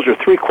are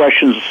three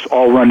questions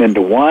all run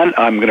into one.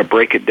 I'm going to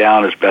break it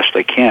down as best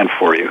I can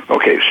for you.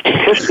 Okay,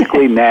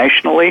 statistically,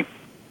 nationally,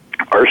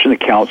 arson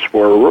accounts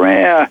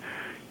for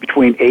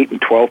between 8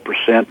 and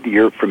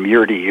 12% from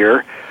year to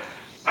year.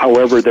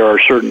 However, there are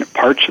certain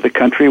parts of the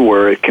country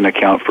where it can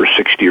account for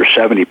 60 or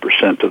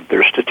 70% of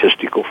their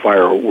statistical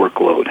fire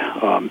workload.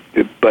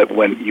 But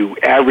when you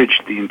average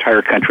the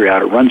entire country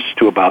out, it runs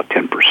to about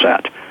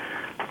 10%.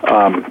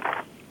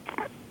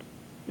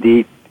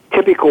 The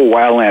typical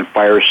wildland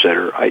fire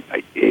setter,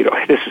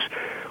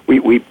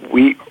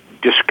 we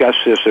discuss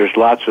this. There's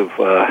lots of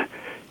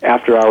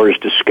after-hours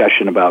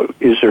discussion about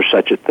is there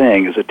such a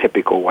thing as a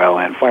typical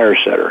wildland fire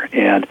setter,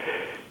 and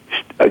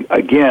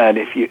again,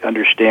 if you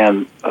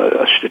understand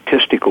a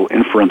statistical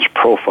inference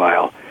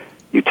profile,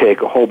 you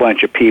take a whole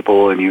bunch of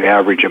people and you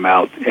average them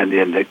out, and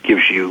then that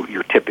gives you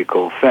your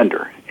typical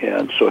offender.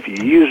 And so if you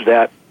use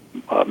that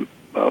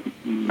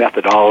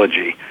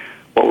methodology,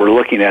 what we're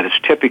looking at is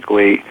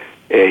typically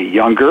a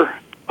younger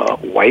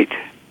white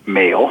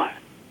male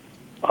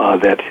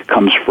that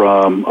comes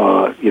from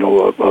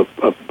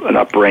an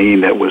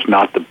upbringing that was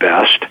not the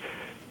best.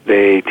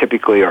 They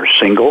typically are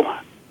single.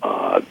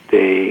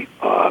 They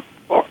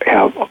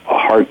have a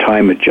hard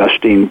time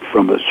adjusting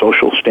from a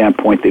social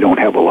standpoint. They don't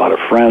have a lot of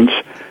friends,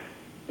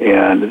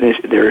 and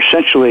they're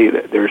essentially,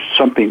 there's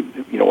something,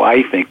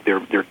 I think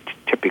they're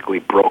typically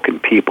broken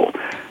people.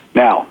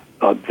 Now,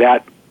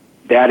 that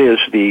is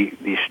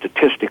the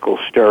statistical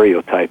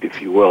stereotype,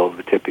 if you will, of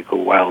the typical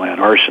wildland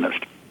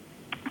arsonist.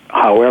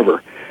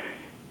 However,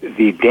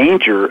 the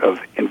danger of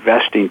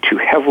investing too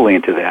heavily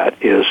into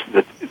that is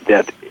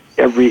that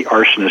every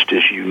arsonist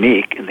is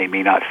unique, and they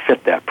may not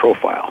fit that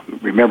profile.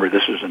 Remember,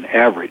 this is an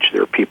average.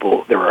 There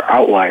are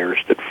outliers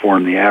that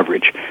form the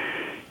average.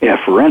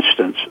 Yeah, for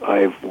instance,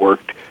 I've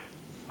worked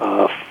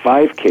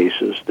 5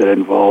 cases that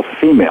involve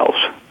females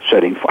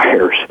setting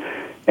fires,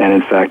 and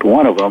in fact,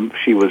 one of them,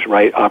 she was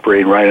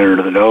operating right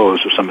under the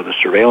nose of some of the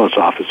surveillance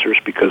officers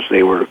because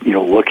they were,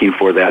 looking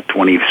for that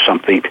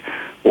 20-something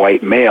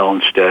white male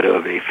instead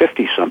of a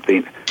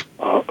 50-something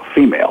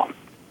female.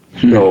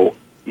 So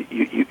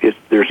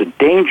there's a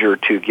danger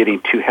to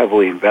getting too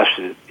heavily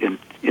invested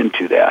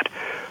into that.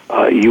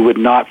 You would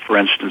not, for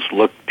instance,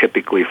 look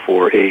typically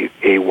for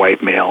a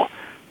white male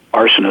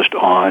arsonist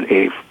on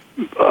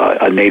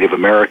a Native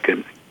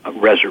American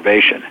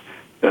reservation.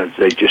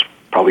 They just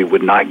probably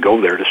would not go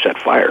there to set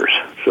fires.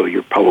 So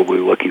you're probably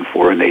looking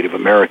for a Native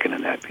American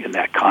in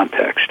that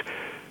context.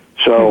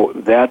 So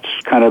that's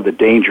kind of the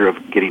danger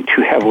of getting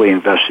too heavily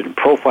invested in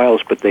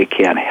profiles, but they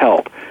can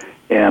help.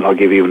 And I'll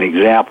give you an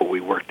example.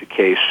 We worked a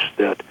case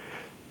that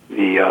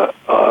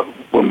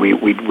when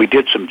we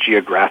did some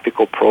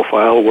geographical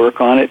profile work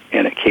on it,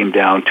 and it came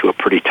down to a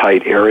pretty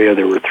tight area.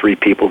 There were 3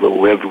 people that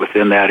lived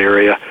within that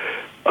area,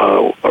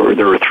 or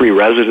there were 3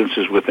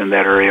 residences within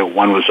that area.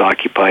 One was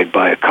occupied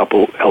by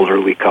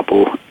elderly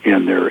couple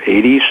in their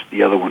 80s.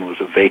 The other one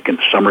was a vacant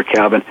summer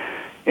cabin.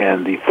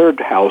 And the third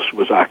house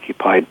was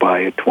occupied by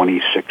a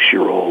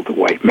 26-year-old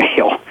white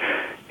male.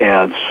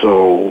 And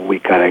so we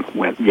kind of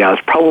went,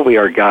 it's probably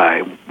our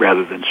guy,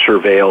 rather than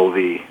surveil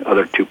the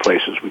other 2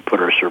 places. We put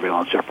our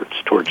surveillance efforts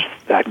towards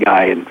that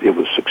guy, and it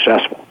was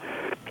successful.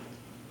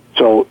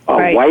 So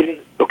right.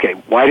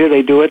 Why do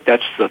they do it?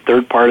 That's the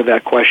third part of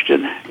that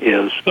question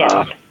is,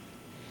 yes.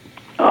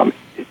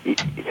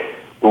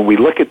 When we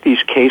look at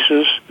these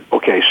cases,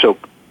 so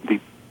the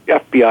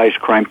FBI's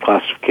crime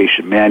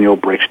classification manual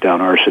breaks down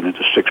arson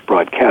into 6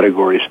 broad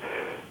categories.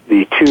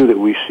 The 2 that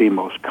we see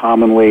most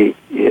commonly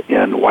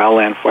in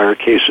wildland fire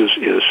cases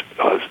is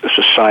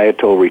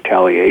societal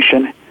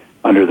retaliation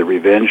under the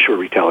revenge or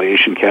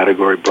retaliation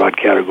category, broad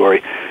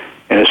category.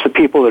 And it's the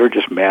people that are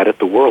just mad at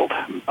the world.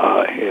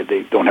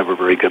 They don't have a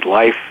very good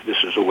life. This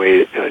is a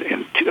way,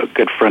 a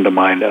good friend of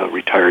mine, a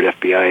retired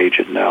FBI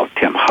agent now,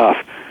 Tim Huff,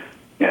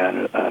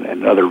 and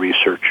another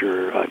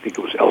researcher, I think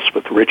it was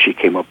Elspeth Ritchie,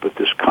 came up with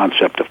this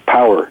concept of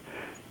power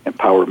and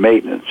power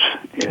maintenance.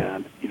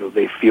 And,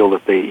 they feel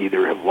that they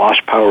either have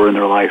lost power in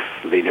their life,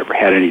 they never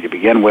had any to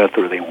begin with,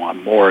 or they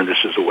want more, and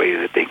this is a way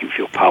that they can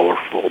feel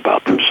powerful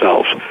about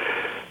themselves.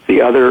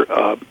 The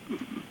other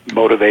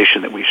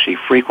motivation that we see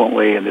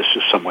frequently, and this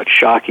is somewhat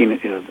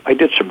shocking, is I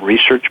did some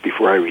research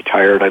before I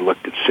retired. I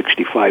looked at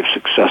 65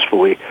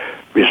 successfully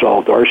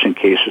resolved arson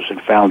cases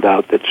and found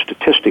out that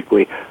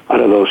statistically,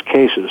 out of those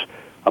cases,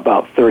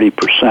 about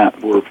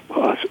 30% were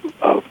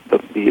of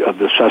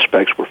the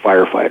suspects were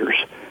firefighters,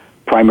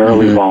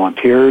 primarily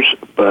volunteers,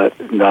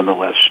 but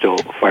nonetheless still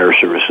fire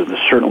service. And this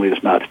certainly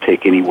is not to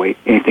take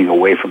anything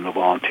away from the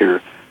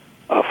volunteer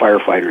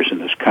firefighters in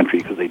this country,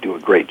 because they do a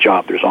great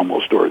job. There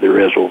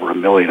is over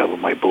 1 million of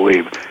them, I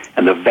believe,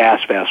 and the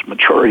vast, vast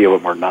majority of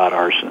them are not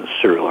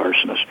arsonists, serial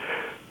arsonists.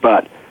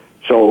 But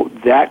so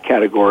that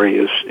category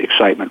is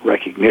excitement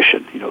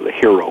recognition, the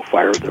hero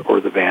fire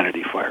or the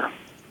vanity fire.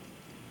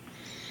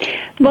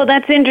 Well,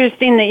 that's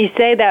interesting that you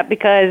say that,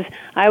 because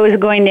I was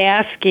going to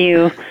ask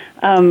you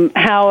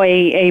how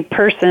a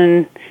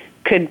person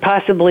could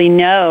possibly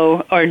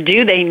know, or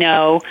do they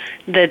know,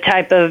 the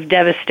type of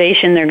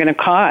devastation they're going to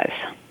cause?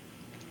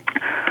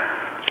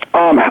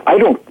 I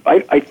don't.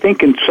 I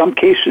think in some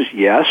cases,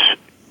 yes.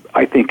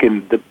 I think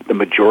in the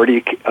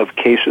majority of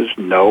cases,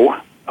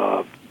 no.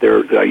 There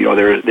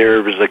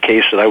was a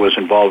case that I was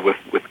involved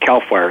with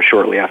CAL FIRE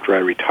shortly after I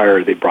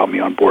retired. They brought me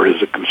on board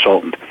as a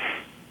consultant,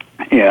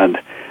 and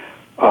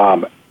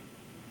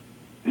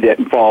that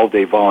involved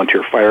a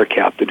volunteer fire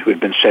captain who had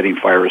been setting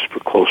fires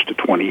for close to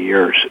 20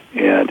 years.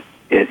 And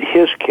in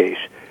his case,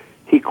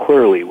 he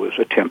clearly was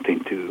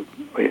attempting to,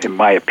 in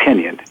my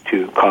opinion,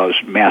 to cause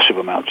massive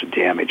amounts of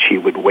damage. He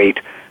would wait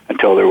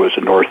until there was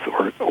a north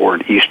or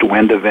an east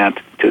wind event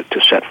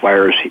to set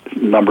fires. A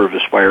number of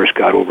his fires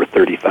got over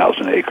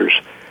 30,000 acres,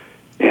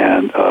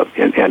 and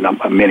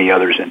many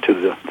others into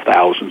the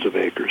thousands of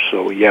acres.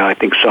 So yeah, I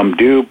think some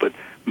do, but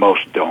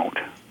most don't.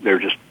 They're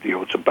just,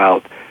 it's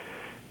about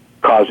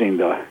causing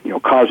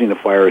the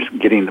fires.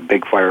 Getting the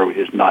big fire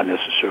is not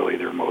necessarily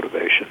their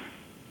motivation.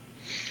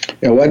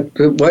 Yeah,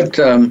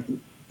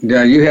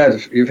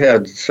 you've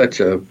had such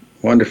a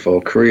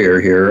wonderful career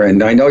here,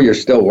 and I know you're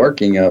still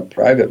working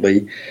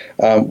privately.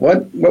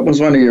 What was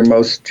one of your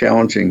most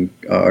challenging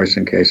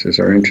arson cases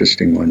or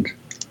interesting ones?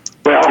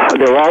 Well,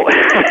 they're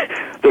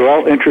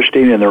all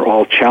interesting and they're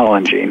all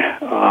challenging.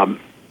 I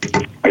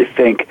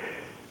think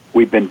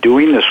we've been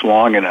doing this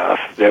long enough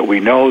that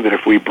we know that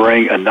if we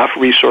bring enough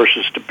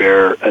resources to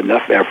bear,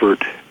 enough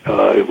effort,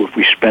 if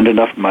we spend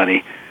enough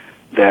money,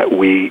 that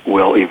we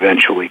will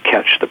eventually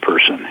catch the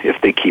person if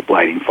they keep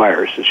lighting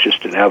fires. It's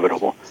just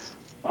inevitable.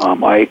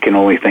 I can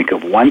only think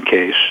of one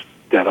case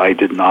that I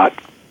did not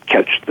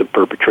catch the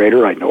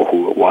perpetrator. I know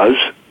who it was.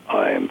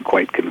 I am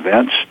quite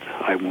convinced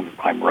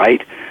I'm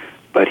right,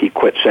 but he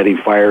quit setting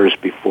fires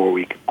before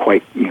we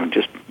could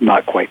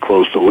not quite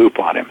close the loop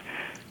on him.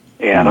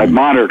 And I've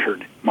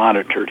monitored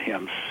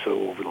him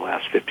over the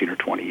last 15 or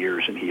 20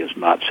 years, and he has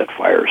not set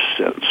fires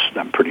since.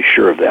 I'm pretty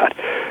sure of that.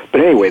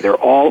 But anyway, they're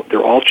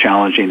all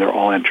challenging. They're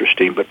all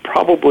interesting. But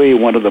probably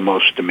one of the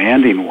most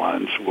demanding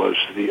ones was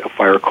a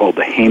fire called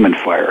the Hayman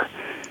Fire.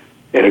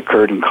 It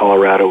occurred in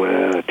Colorado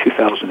in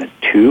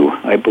 2002,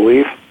 I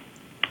believe,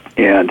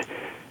 and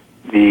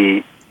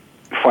the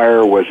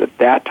fire was at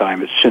that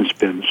time. It's since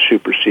been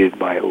superseded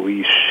by at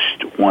least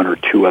one or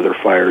two other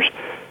fires.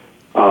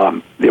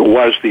 It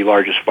was the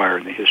largest fire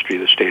in the history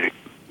of the state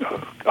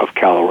of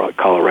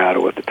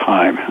Colorado at the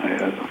time.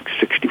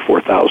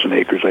 64,000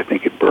 acres, I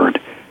think it burned,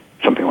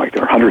 something like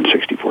that,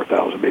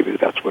 164,000, maybe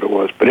that's what it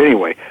was. But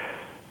anyway,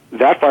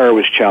 that fire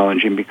was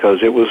challenging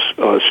because it was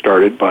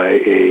started by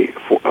a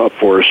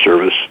Forest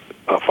Service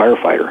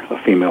firefighter, a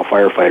female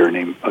firefighter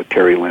named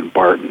Terry Lynn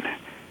Barton.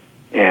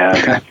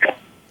 And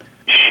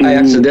I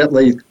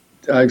accidentally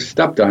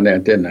stepped on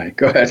that, didn't I?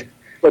 Go ahead.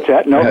 What's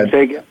that? No,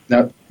 say again.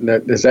 No,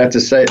 is that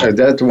to say,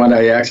 that's the one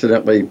I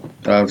accidentally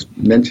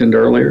mentioned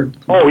earlier?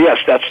 Oh, yes,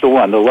 that's the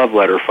one, the Love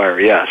Letter Fire,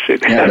 yes.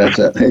 Yeah, that's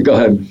it. Hey, go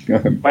ahead.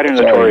 Quite a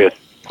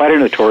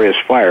notorious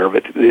fire,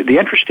 but the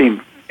interesting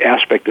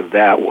aspect of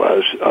that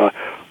was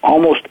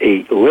almost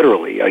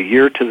literally a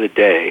year to the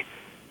day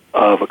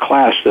of a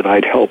class that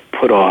I'd helped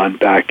put on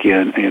back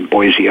in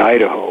Boise,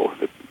 Idaho,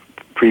 the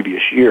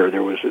previous year.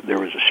 There was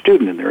a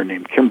student in there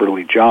named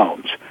Kimberly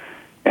Jones,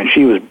 and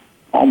she was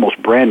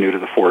almost brand new to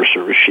the Forest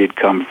Service. She had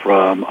come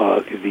from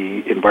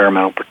the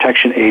Environmental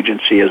Protection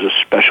Agency as a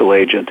special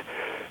agent,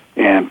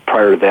 and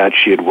prior to that,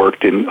 she had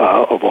worked in,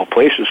 of all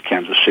places,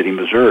 Kansas City,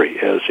 Missouri,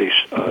 as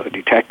a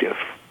detective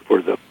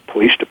for the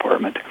police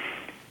department.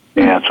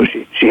 And so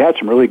she had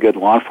some really good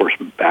law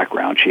enforcement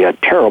background. She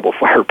had terrible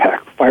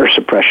fire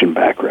suppression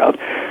background.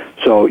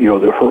 So,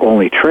 her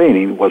only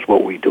training was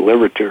what we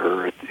delivered to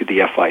her at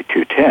the FI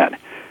 210.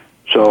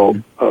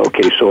 So,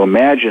 so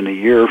imagine a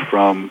year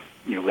from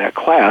that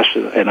class,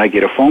 and I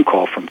get a phone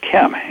call from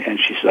Kim, and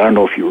she said, I don't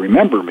know if you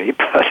remember me,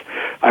 but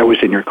I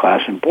was in your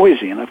class in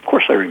Boise, and of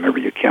course I remember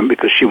you, Kim,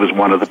 because she was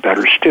one of the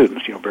better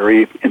students,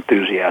 very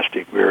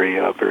enthusiastic,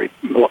 very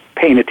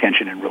paying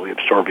attention and really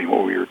absorbing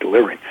what we were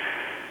delivering.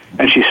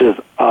 And she says,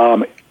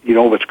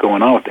 what's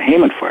going on with the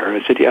Hayman Fire?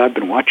 I said, yeah, I've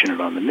been watching it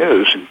on the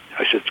news, and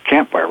I said, it's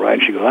campfire, right?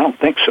 And she goes, I don't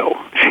think so.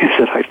 She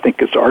said, I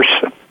think it's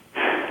arson.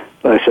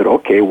 I said,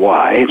 okay,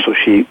 why? And so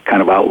she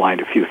kind of outlined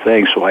a few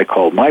things. So I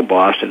called my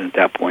boss, and at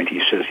that point he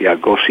says, yeah,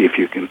 go see if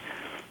you can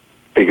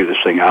figure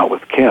this thing out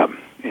with Kim.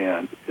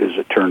 And as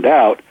it turned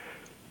out,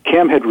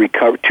 Kim had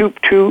recovered,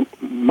 two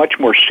much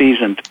more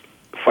seasoned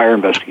fire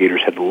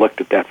investigators had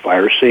looked at that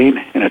fire scene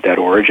and at that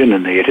origin,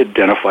 and they had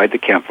identified the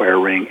campfire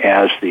ring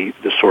as the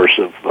source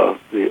of,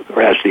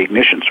 as the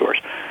ignition source.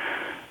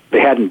 They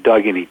hadn't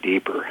dug any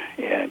deeper.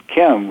 And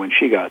Kim, when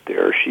she got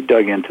there, she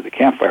dug into the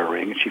campfire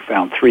ring, and she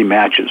found 3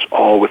 matches,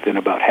 all within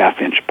about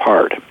half-inch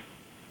apart.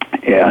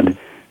 And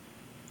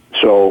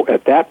so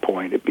at that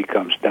point, it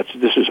becomes,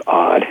 this is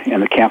odd.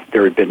 And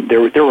there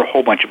were a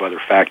whole bunch of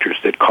other factors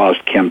that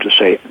caused Kim to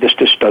say, this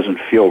just doesn't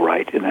feel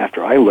right. And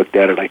after I looked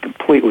at it, I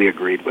completely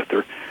agreed with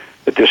her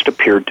that this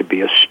appeared to be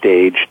a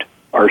staged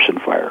arson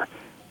fire.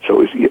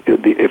 So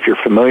if you're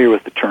familiar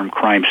with the term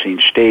crime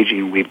scene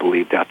staging, we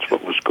believe that's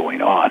what was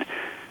going on.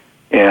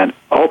 And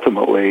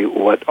ultimately,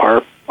 what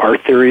our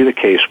theory of the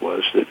case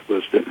was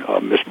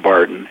that Miss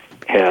Barton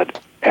had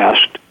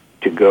asked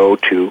to go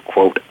to,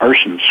 quote,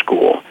 arson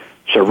school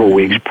several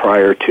weeks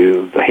prior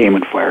to the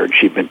Hayman fire, and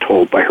she'd been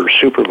told by her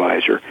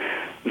supervisor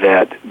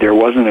that there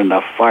wasn't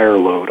enough fire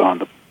load on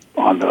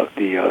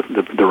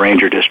the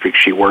ranger district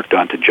she worked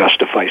on to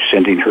justify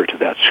sending her to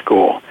that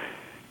school.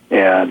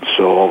 And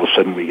so all of a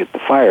sudden we get the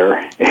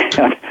fire,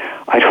 and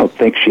I don't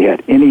think she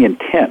had any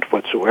intent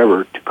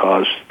whatsoever to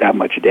cause that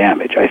much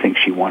damage. I think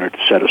she wanted to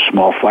set a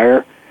small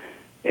fire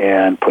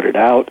and put it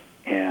out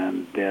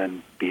and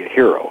then be a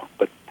hero.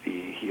 But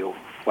the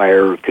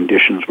fire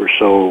conditions were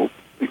so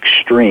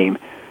extreme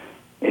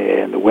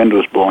and the wind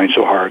was blowing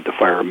so hard, the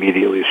fire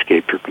immediately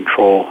escaped her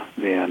control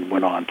and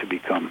went on to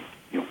become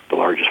the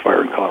largest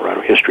fire in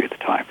Colorado history at the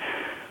time.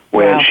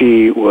 When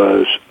she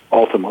was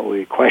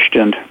ultimately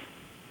questioned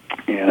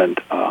and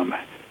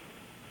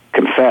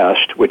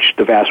confessed, which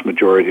the vast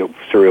majority of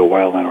serial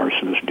wildland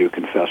arsonists do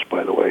confess,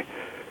 by the way.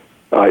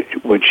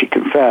 When she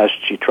confessed,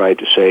 she tried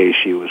to say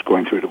she was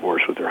going through a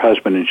divorce with her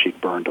husband, and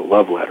she'd burned a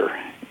love letter,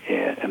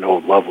 an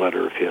old love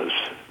letter of his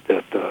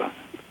that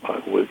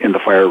was in the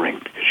fire ring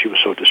because she was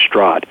so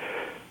distraught.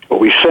 But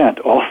we sent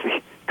all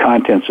the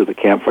contents of the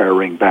campfire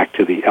ring back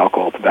to the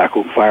alcohol,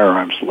 tobacco, and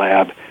firearms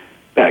lab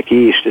back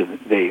east, and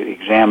they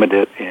examined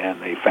it,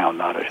 and they found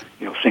not a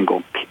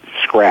single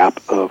scrap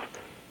of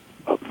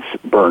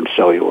burned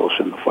cellulose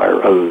in the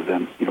fire, other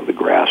than the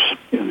grass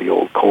and the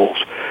old coals.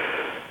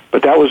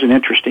 But that was an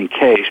interesting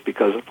case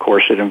because, of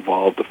course, it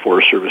involved a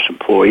Forest Service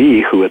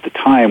employee who, at the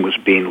time, was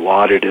being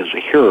lauded as a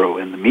hero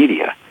in the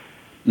media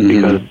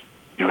because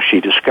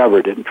she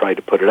discovered it and tried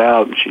to put it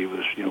out, and she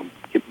was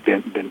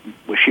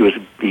she was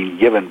being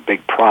given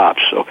big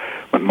props. So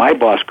when my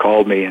boss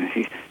called me and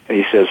he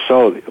says,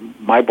 "So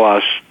my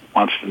boss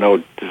wants to know,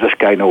 does this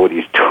guy know what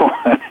he's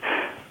doing?"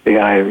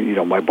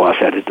 My boss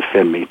had to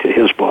defend me to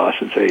his boss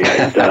and say,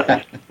 "Yeah, he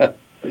does."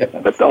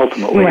 But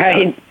ultimately,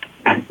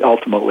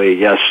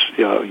 yes,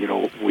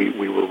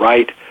 we were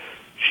right.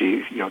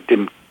 She,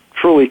 didn't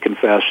truly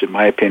confess. In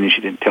my opinion,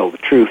 she didn't tell the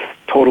truth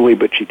totally,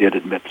 but she did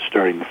admit to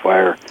starting the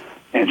fire,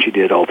 and she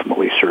did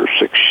ultimately serve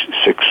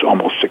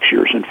almost 6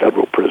 years in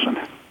federal prison.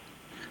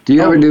 Do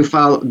you ever do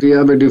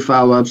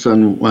follow-ups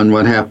on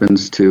what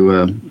happens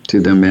to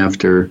them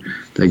after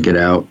they get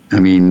out? I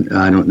mean,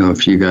 I don't know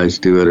if you guys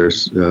do it or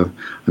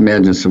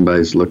imagine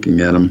somebody's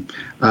looking at them.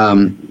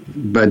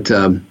 But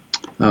I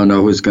don't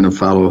know who's going to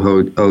follow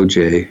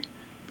OJ,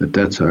 but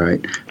that's all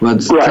right.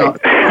 Let's talk.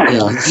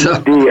 Yeah,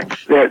 so.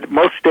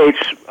 Most states,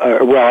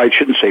 well, I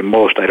shouldn't say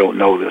most, I don't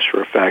know this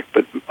for a fact,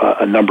 but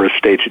a number of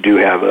states do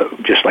have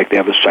just like they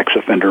have a sex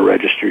offender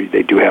registry,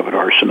 they do have an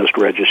arsonist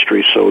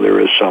registry, so there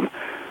is some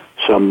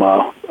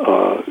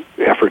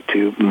effort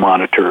to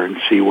monitor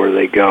and see where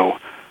they go,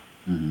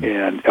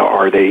 and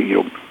are they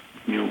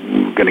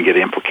going to get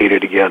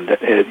implicated again?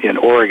 In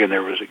Oregon,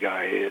 there was a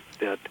guy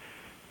that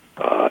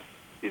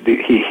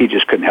he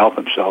just couldn't help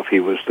himself. He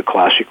was the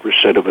classic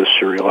recidivist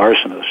serial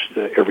arsonist.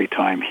 Every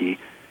time he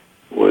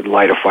would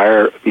light a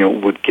fire,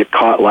 would get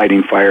caught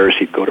lighting fires,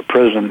 he'd go to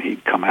prison.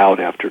 He'd come out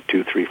after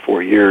 2, 3,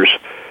 4 years,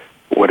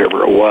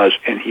 whatever it was,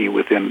 and he,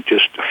 within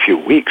just a few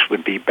weeks,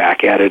 would be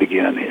back at it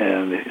again.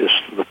 And it's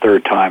the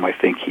third time I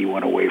think he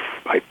went away.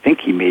 I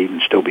think he may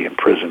even still be in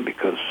prison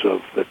because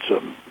of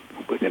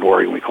in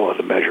Oregon we call it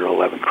a Measure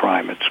 11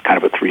 crime. It's kind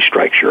of a 3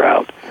 strikes you're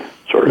out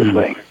sort of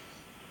thing.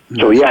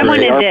 So yeah,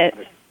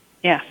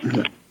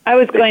 I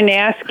was going to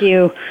ask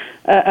you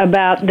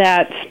about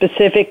that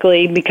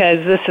specifically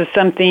because this is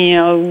something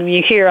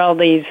you hear all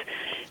these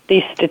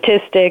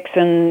statistics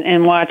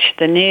and watch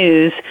the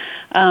news.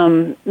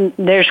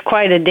 There's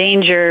quite a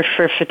danger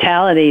for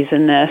fatalities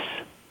in this.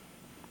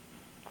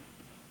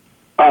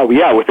 Oh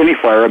yeah, with any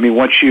fire. I mean,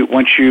 once you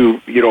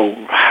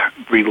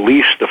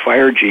release the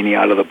fire genie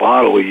out of the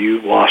bottle,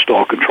 you lost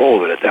all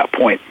control of it at that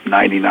point,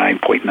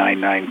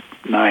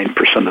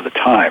 99.999% of the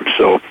time.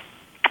 So,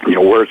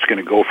 where it's going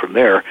to go from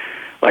there.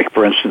 Like,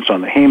 for instance,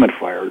 on the Hayman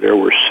fire, there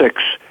were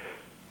 6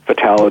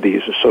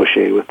 fatalities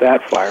associated with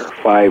that fire.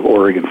 5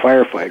 Oregon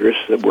firefighters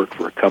that worked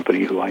for a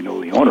company who I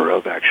know the owner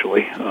of,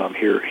 actually,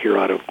 here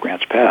out of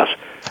Grants Pass,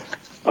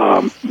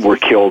 were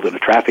killed in a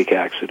traffic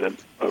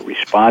accident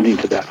responding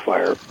to that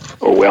fire,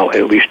 or, well,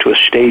 at least to a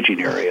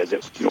staging area.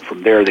 That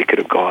from there they could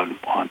have gone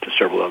on to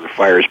several other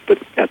fires, but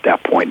at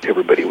that point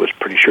everybody was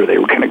pretty sure they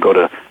were going to go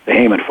to the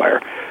Hayman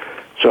fire.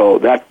 So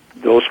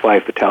those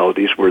 5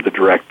 fatalities were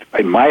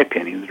in my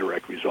opinion, the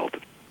direct result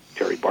of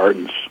Terry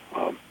Barton's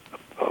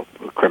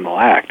criminal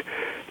act.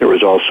 There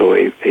was also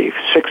a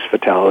 6th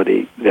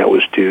fatality that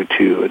was due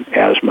to an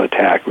asthma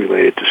attack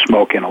related to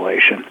smoke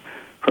inhalation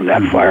from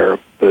that fire,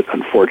 but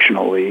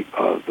unfortunately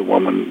the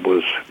woman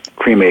was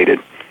cremated,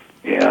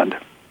 and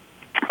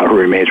her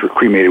remains were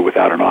cremated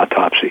without an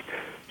autopsy.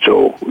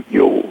 So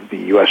the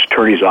U.S.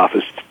 Attorney's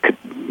Office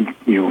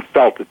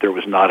felt that there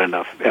was not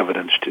enough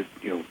evidence to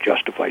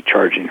justify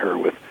charging her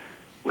with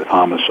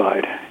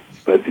homicide.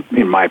 But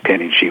in my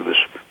opinion, she was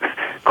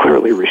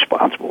clearly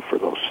responsible for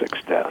those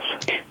 6 deaths.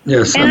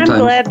 Yes, and I'm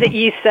glad that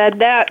you said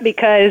that,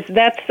 because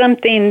that's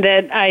something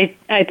that I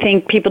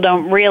think people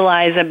don't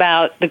realize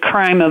about the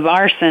crime of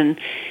arson,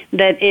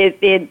 that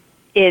it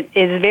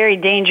is very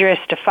dangerous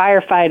to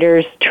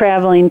firefighters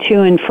traveling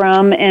to and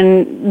from,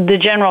 and the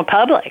general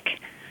public.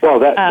 Well,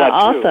 that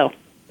also. Too.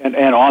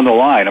 And on the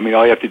line, I mean,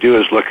 all you have to do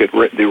is look at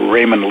the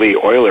Raymond Lee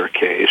Euler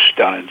case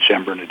down in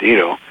San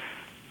Bernardino,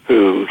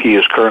 who he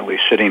is currently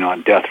sitting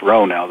on death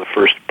row now, the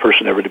first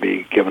person ever to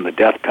be given the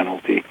death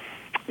penalty.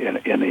 In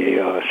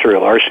the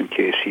serial arson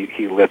case,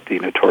 he lit the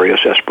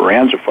notorious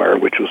Esperanza fire,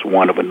 which was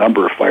one of a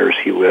number of fires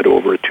he lit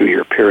over a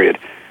 2-year period,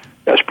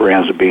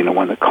 Esperanza being the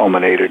one that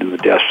culminated in the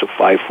deaths of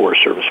 5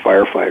 Forest Service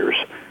firefighters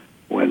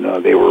when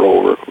they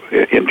were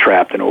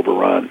entrapped and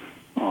overrun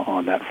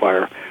on that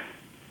fire.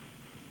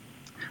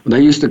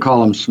 They used to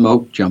call them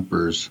smoke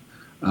jumpers,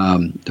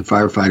 the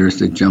firefighters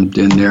that jumped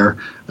in there.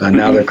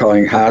 Now they're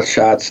calling hot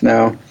shots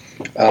now.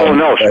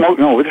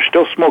 They're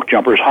still smoke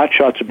jumpers. Hot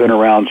shots have been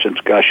around since,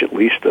 at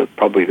least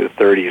probably the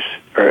 30s,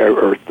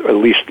 or at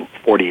least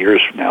 40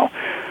 years now.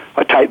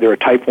 They're a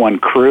Type 1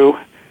 crew.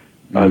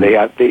 They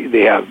have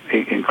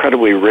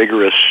incredibly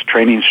rigorous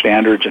training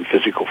standards and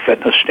physical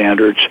fitness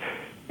standards.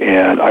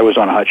 And I was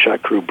on a hot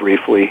shot crew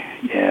briefly,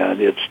 and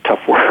it's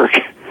tough work.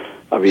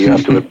 I mean, you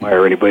have to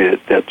admire anybody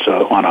that's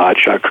on a hot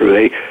shot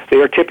crew. They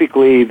are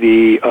typically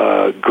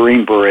the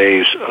Green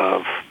Berets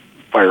of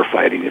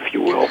firefighting, if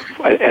you will,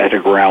 at a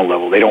ground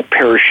level. They don't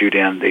parachute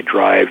in; they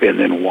drive and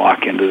then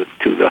walk into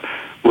the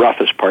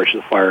roughest parts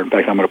of the fire. In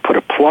fact, I'm going to put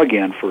a plug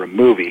in for a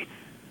movie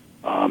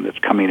that's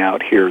coming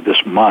out here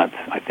this month.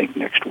 I think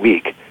next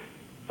week.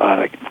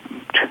 What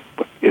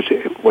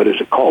is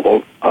it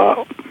called?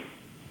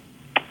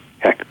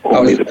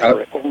 Only the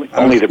Brave.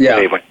 I believe.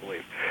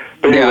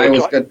 But anyway,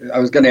 I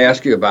was going to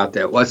ask you about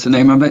that. What's the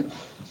name of it?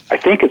 I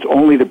think it's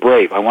Only the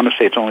Brave. I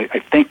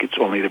think it's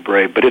Only the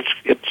Brave, but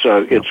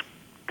it's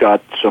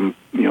got some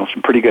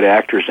pretty good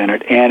actors in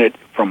it, and it,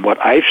 from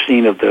what I've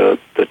seen of the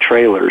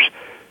trailers,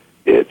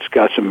 it's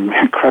got some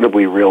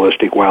incredibly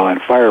realistic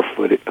wildland fire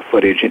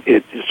footage.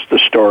 It's the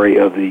story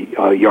of the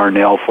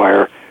Yarnell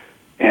fire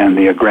and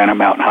the Granite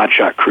Mountain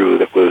hotshot crew.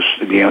 That was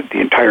the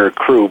entire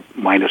crew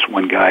minus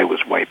one guy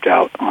was wiped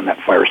out on that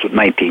fire, so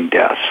 19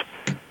 deaths.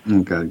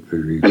 Okay,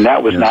 and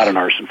that was not an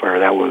arson fire.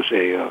 That was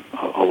a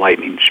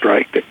lightning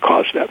strike that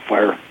caused that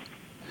fire.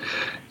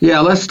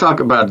 Yeah, let's talk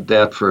about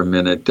that for a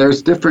minute.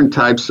 There's different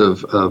types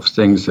of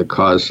things that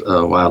cause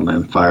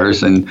wildland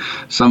fires, and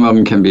some of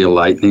them can be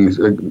lightning.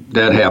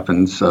 That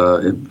happens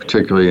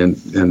particularly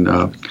in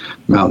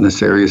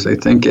mountainous areas, I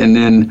think. And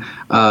then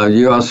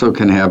you also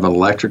can have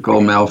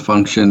electrical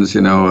malfunctions,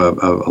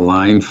 a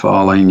line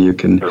falling. You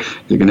can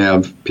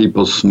have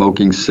people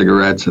smoking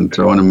cigarettes and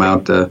throwing them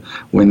out the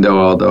window,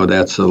 although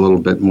that's a little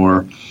bit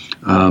more...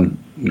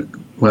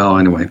 Well,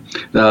 anyway,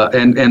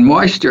 and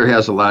moisture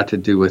has a lot to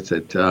do with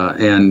it.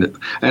 And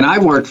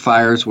I've worked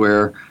fires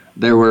where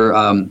there were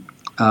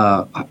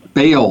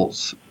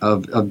bales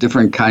of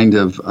different kind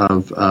of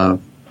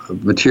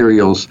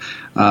materials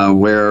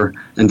where,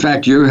 in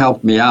fact, you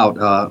helped me out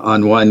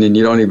on one, and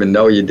you don't even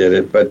know you did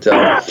it. But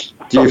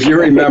if you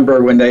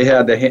remember when they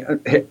had the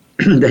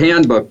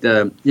handbook,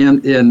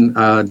 in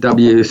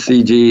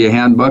WCG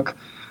handbook,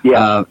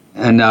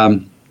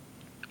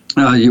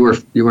 you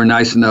were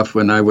nice enough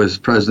when I was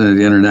president of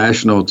the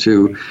International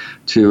to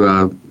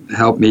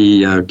help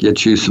me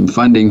get you some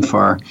funding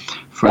for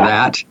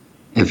that,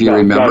 if you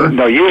remember.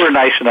 No, you were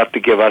nice enough to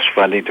give us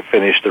funding to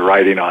finish the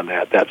writing on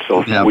that.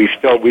 We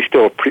still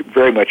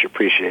very much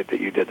appreciate that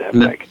you did that,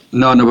 Mike.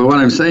 No, but what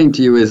I'm saying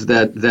to you is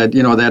that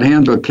that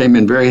handbook came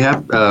in very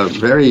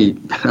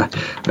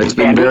it's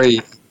been very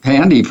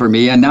handy for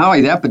me, and now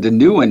but the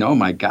new one, oh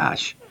my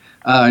gosh,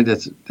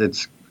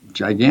 that's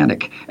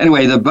gigantic.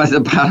 Anyway, the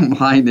bottom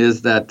line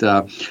is that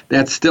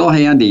that's still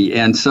handy,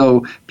 and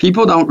so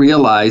people don't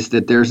realize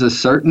that there's a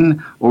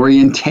certain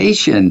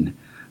orientation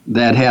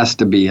that has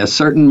to be, a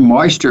certain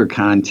moisture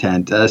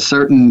content, a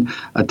certain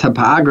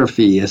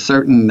topography, a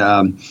certain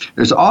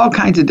there's all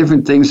kinds of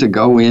different things that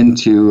go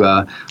into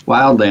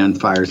wildland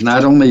fires,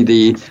 not only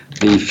the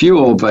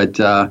fuel, but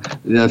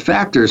the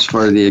factors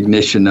for the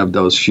ignition of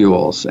those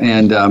fuels.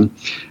 And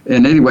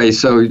anyway,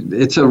 so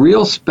it's a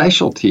real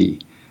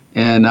specialty.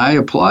 And I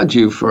applaud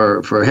you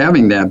for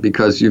having that,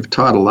 because you've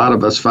taught a lot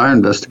of us fire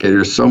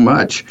investigators so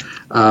much.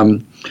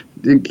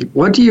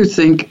 What do you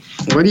think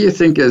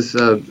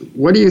the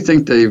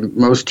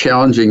most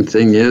challenging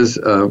thing is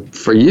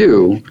for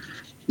you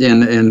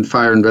in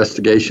fire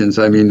investigations?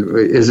 I mean,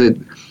 is it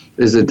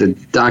the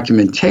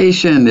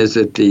documentation? Is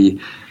it the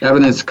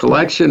evidence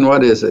collection?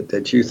 What is it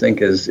that you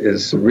think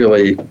is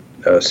really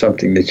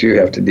something that you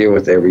have to deal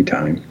with every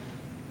time?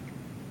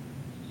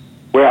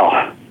 Well,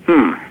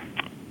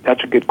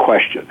 that's a good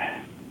question,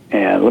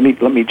 and let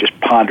me just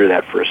ponder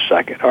that for a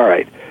second. All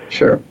right.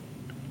 Sure.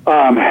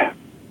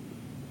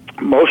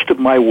 Most of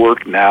my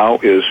work now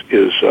is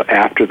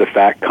after the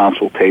fact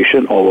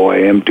consultation, although I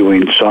am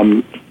doing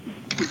some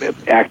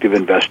active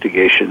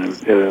investigation.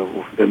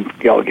 And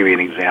I'll give you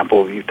an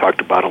example. You talked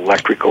about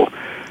electrical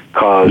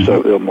cause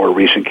a more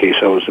recent case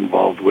I was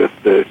involved with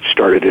that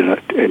started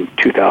in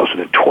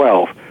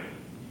 2012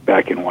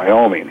 back in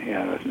Wyoming,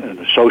 and an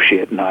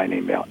associate and a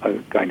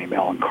guy named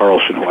Alan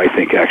Carlson, who I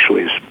think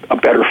actually is a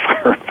better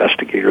fire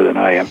investigator than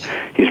I am.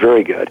 He's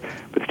very good.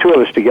 But the two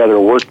of us together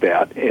worked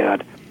that,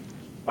 and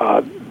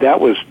that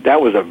was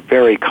a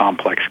very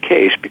complex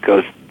case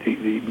because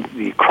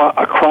a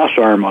cross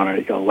arm on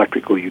an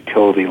electrical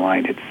utility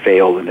line had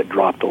failed, and it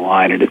dropped the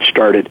line, and it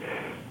started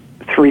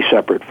 3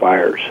 separate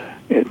fires.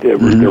 There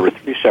were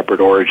 3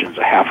 separate origins,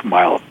 a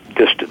half-mile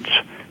distance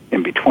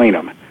in between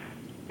them,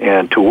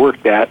 and to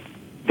work that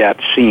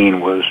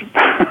scene was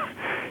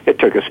it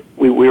took us.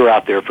 We were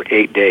out there for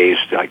 8 days,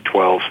 like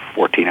 12,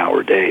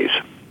 14-hour days.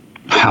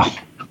 Wow.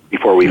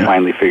 Before we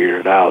finally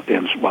figured it out.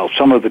 And while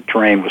some of the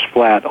terrain was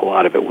flat, a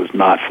lot of it was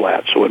not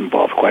flat, so it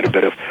involved quite a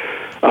bit of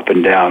up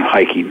and down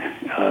hiking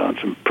on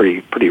some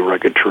pretty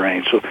rugged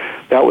terrain. So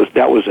that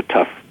was a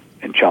tough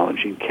and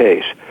challenging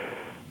case.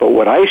 But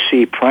what I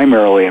see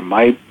primarily in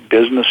my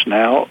business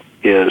now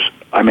is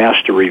I'm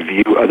asked to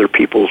review other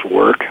people's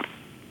work,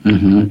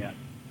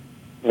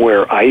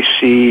 where I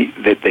see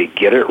that they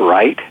get it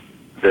right.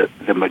 That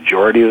the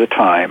majority of the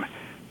time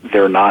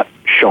they're not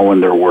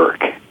showing their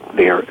work.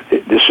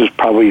 This is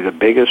probably the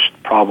biggest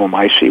problem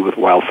I see with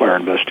wildfire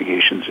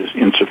investigations is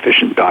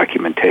insufficient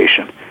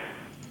documentation.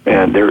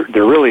 And there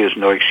really is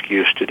no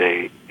excuse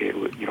today.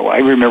 I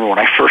remember when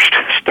I first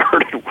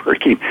started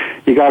working,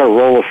 you got a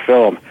roll of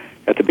film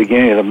at the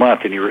beginning of the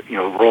month, and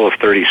roll of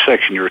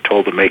 36, and you were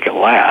told to make it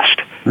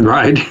last.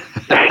 Right.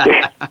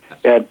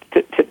 And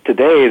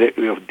today,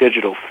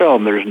 digital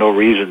film, there's no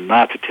reason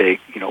not to take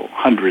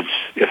hundreds,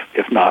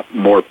 if not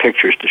more,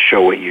 pictures to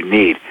show what you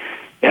need.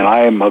 And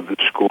I am of the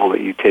school that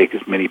you take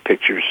as many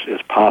pictures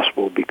as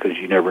possible because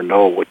you never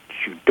know what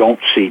you don't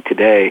see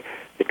today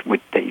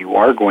that you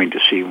are going to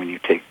see when you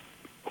take,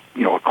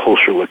 a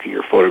closer look at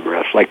your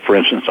photographs. Like, for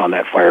instance, on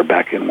that fire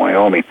back in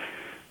Wyoming,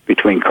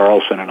 between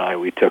Carlson and I,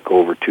 we took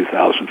over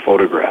 2,000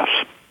 photographs.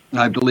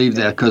 I believe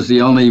that because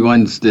the only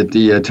ones that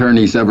the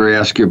attorneys ever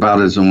ask you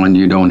about is the one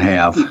you don't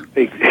have.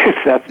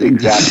 That's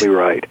exactly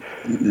right.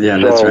 Yeah,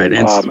 that's right.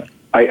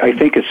 I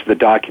think it's the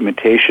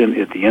documentation,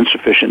 the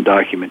insufficient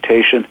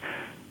documentation.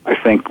 I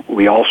think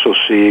we also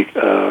see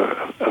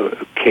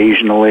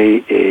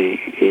occasionally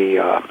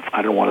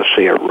I don't want to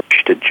say a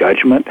rush to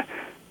judgment,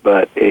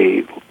 but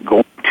a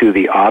going to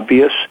the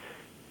obvious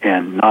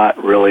and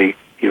not really,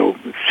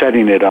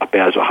 setting it up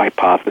as a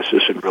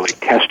hypothesis and really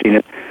testing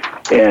it.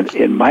 And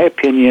in my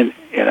opinion,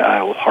 and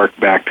I will hark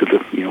back to the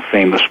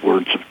famous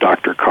words of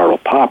Dr. Karl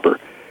Popper,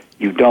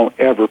 you don't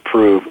ever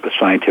prove a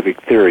scientific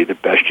theory. The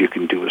best you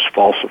can do is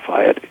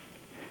falsify it.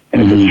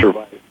 And if it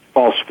survives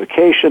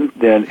falsification,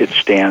 then it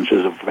stands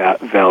as a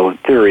valid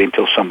theory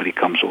until somebody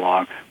comes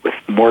along with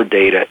more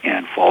data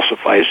and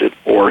falsifies it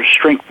or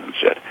strengthens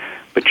it.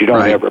 But you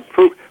don't ever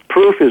prove.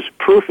 Proof is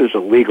a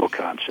legal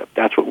concept.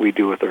 That's what we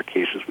do with our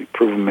cases. We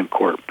prove them in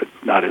court, but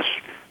not as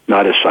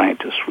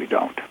scientists. We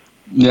don't.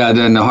 Yeah,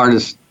 then the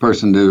hardest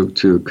person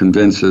to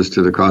convince as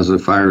to the cause of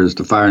the fire is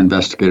the fire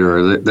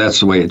investigator.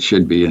 That's the way it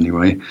should be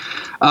anyway.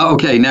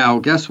 Okay, now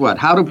guess what?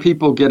 How do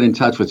people get in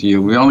touch with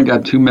you? We only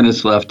got 2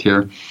 minutes left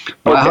here.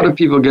 But How do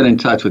people get in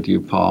touch with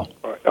you, Paul?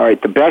 All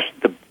right,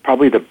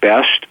 probably the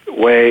best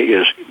way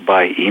is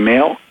by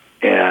email,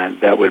 and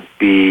that would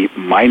be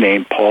my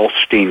name, Paul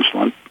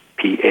Steensland,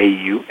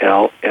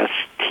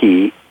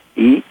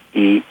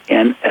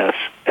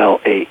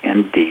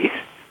 PaulSteensland,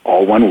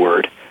 all one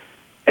word,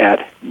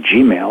 at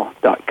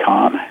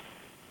gmail.com.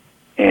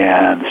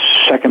 And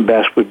second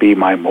best would be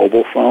my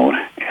mobile phone,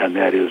 and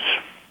that is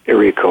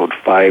area code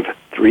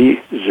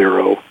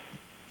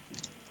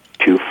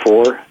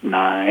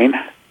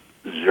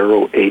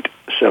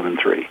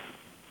 530-249-0873.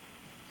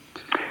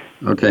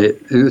 Okay,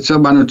 so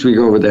why don't we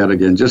go over that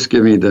again? Just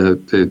give me the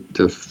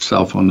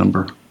cell phone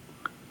number.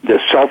 The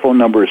cell phone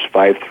number is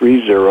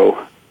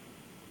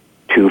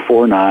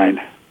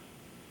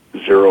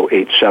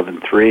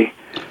 530-249-0873.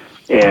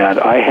 And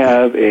I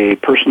have a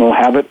personal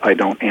habit. I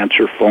don't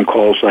answer phone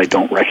calls I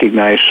don't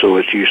recognize, so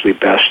it's usually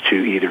best to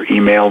either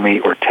email me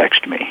or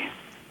text me.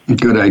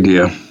 Good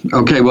idea.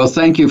 Okay, well,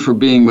 thank you for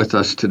being with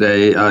us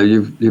today.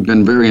 You've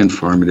been very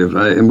informative,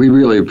 and we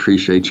really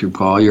appreciate you,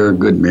 Paul. You're a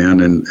good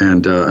man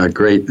and a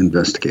great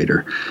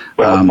investigator.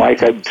 Well,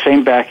 Mike,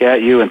 same back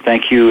at you, and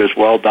thank you as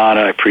well,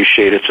 Donna. I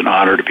appreciate it. It's an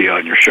honor to be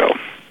on your show.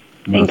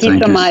 Thank you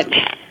so much.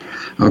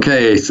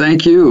 Okay,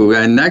 thank you.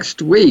 And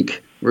next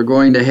week, we're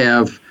going to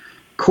have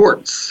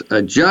courts.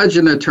 A judge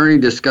and attorney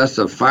discuss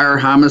a fire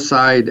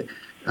homicide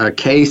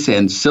case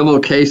and civil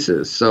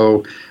cases.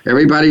 So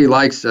everybody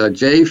likes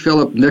J.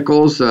 Philip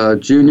Nichols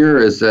Jr.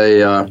 is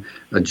a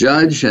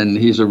judge, and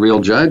he's a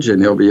real judge,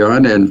 and he'll be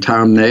on. And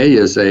Tom Ney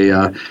is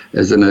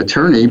an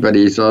attorney, but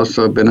he's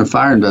also been a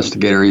fire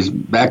investigator. He's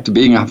back to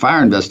being a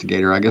fire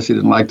investigator. I guess he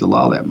didn't like the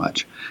law that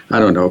much. I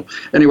don't know.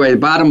 Anyway, the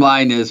bottom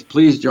line is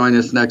please join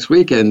us next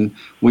week, and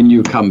when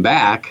you come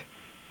back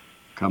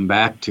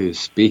to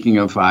Speaking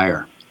of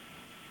Fire.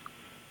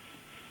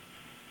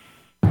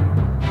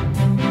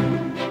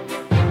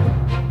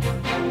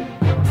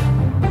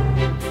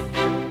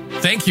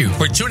 Thank you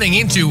for tuning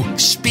into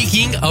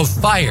Speaking of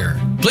Fire.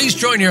 Please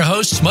join your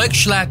hosts Mike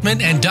Schlattman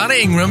and Donna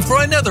Ingram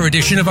for another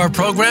edition of our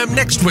program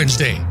next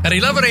Wednesday at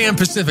 11 a.m.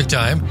 Pacific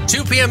Time,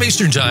 2 p.m.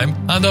 Eastern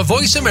Time on the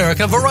Voice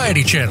America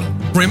Variety Channel.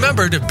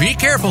 Remember to be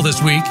careful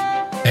this week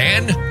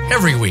and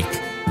every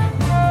week.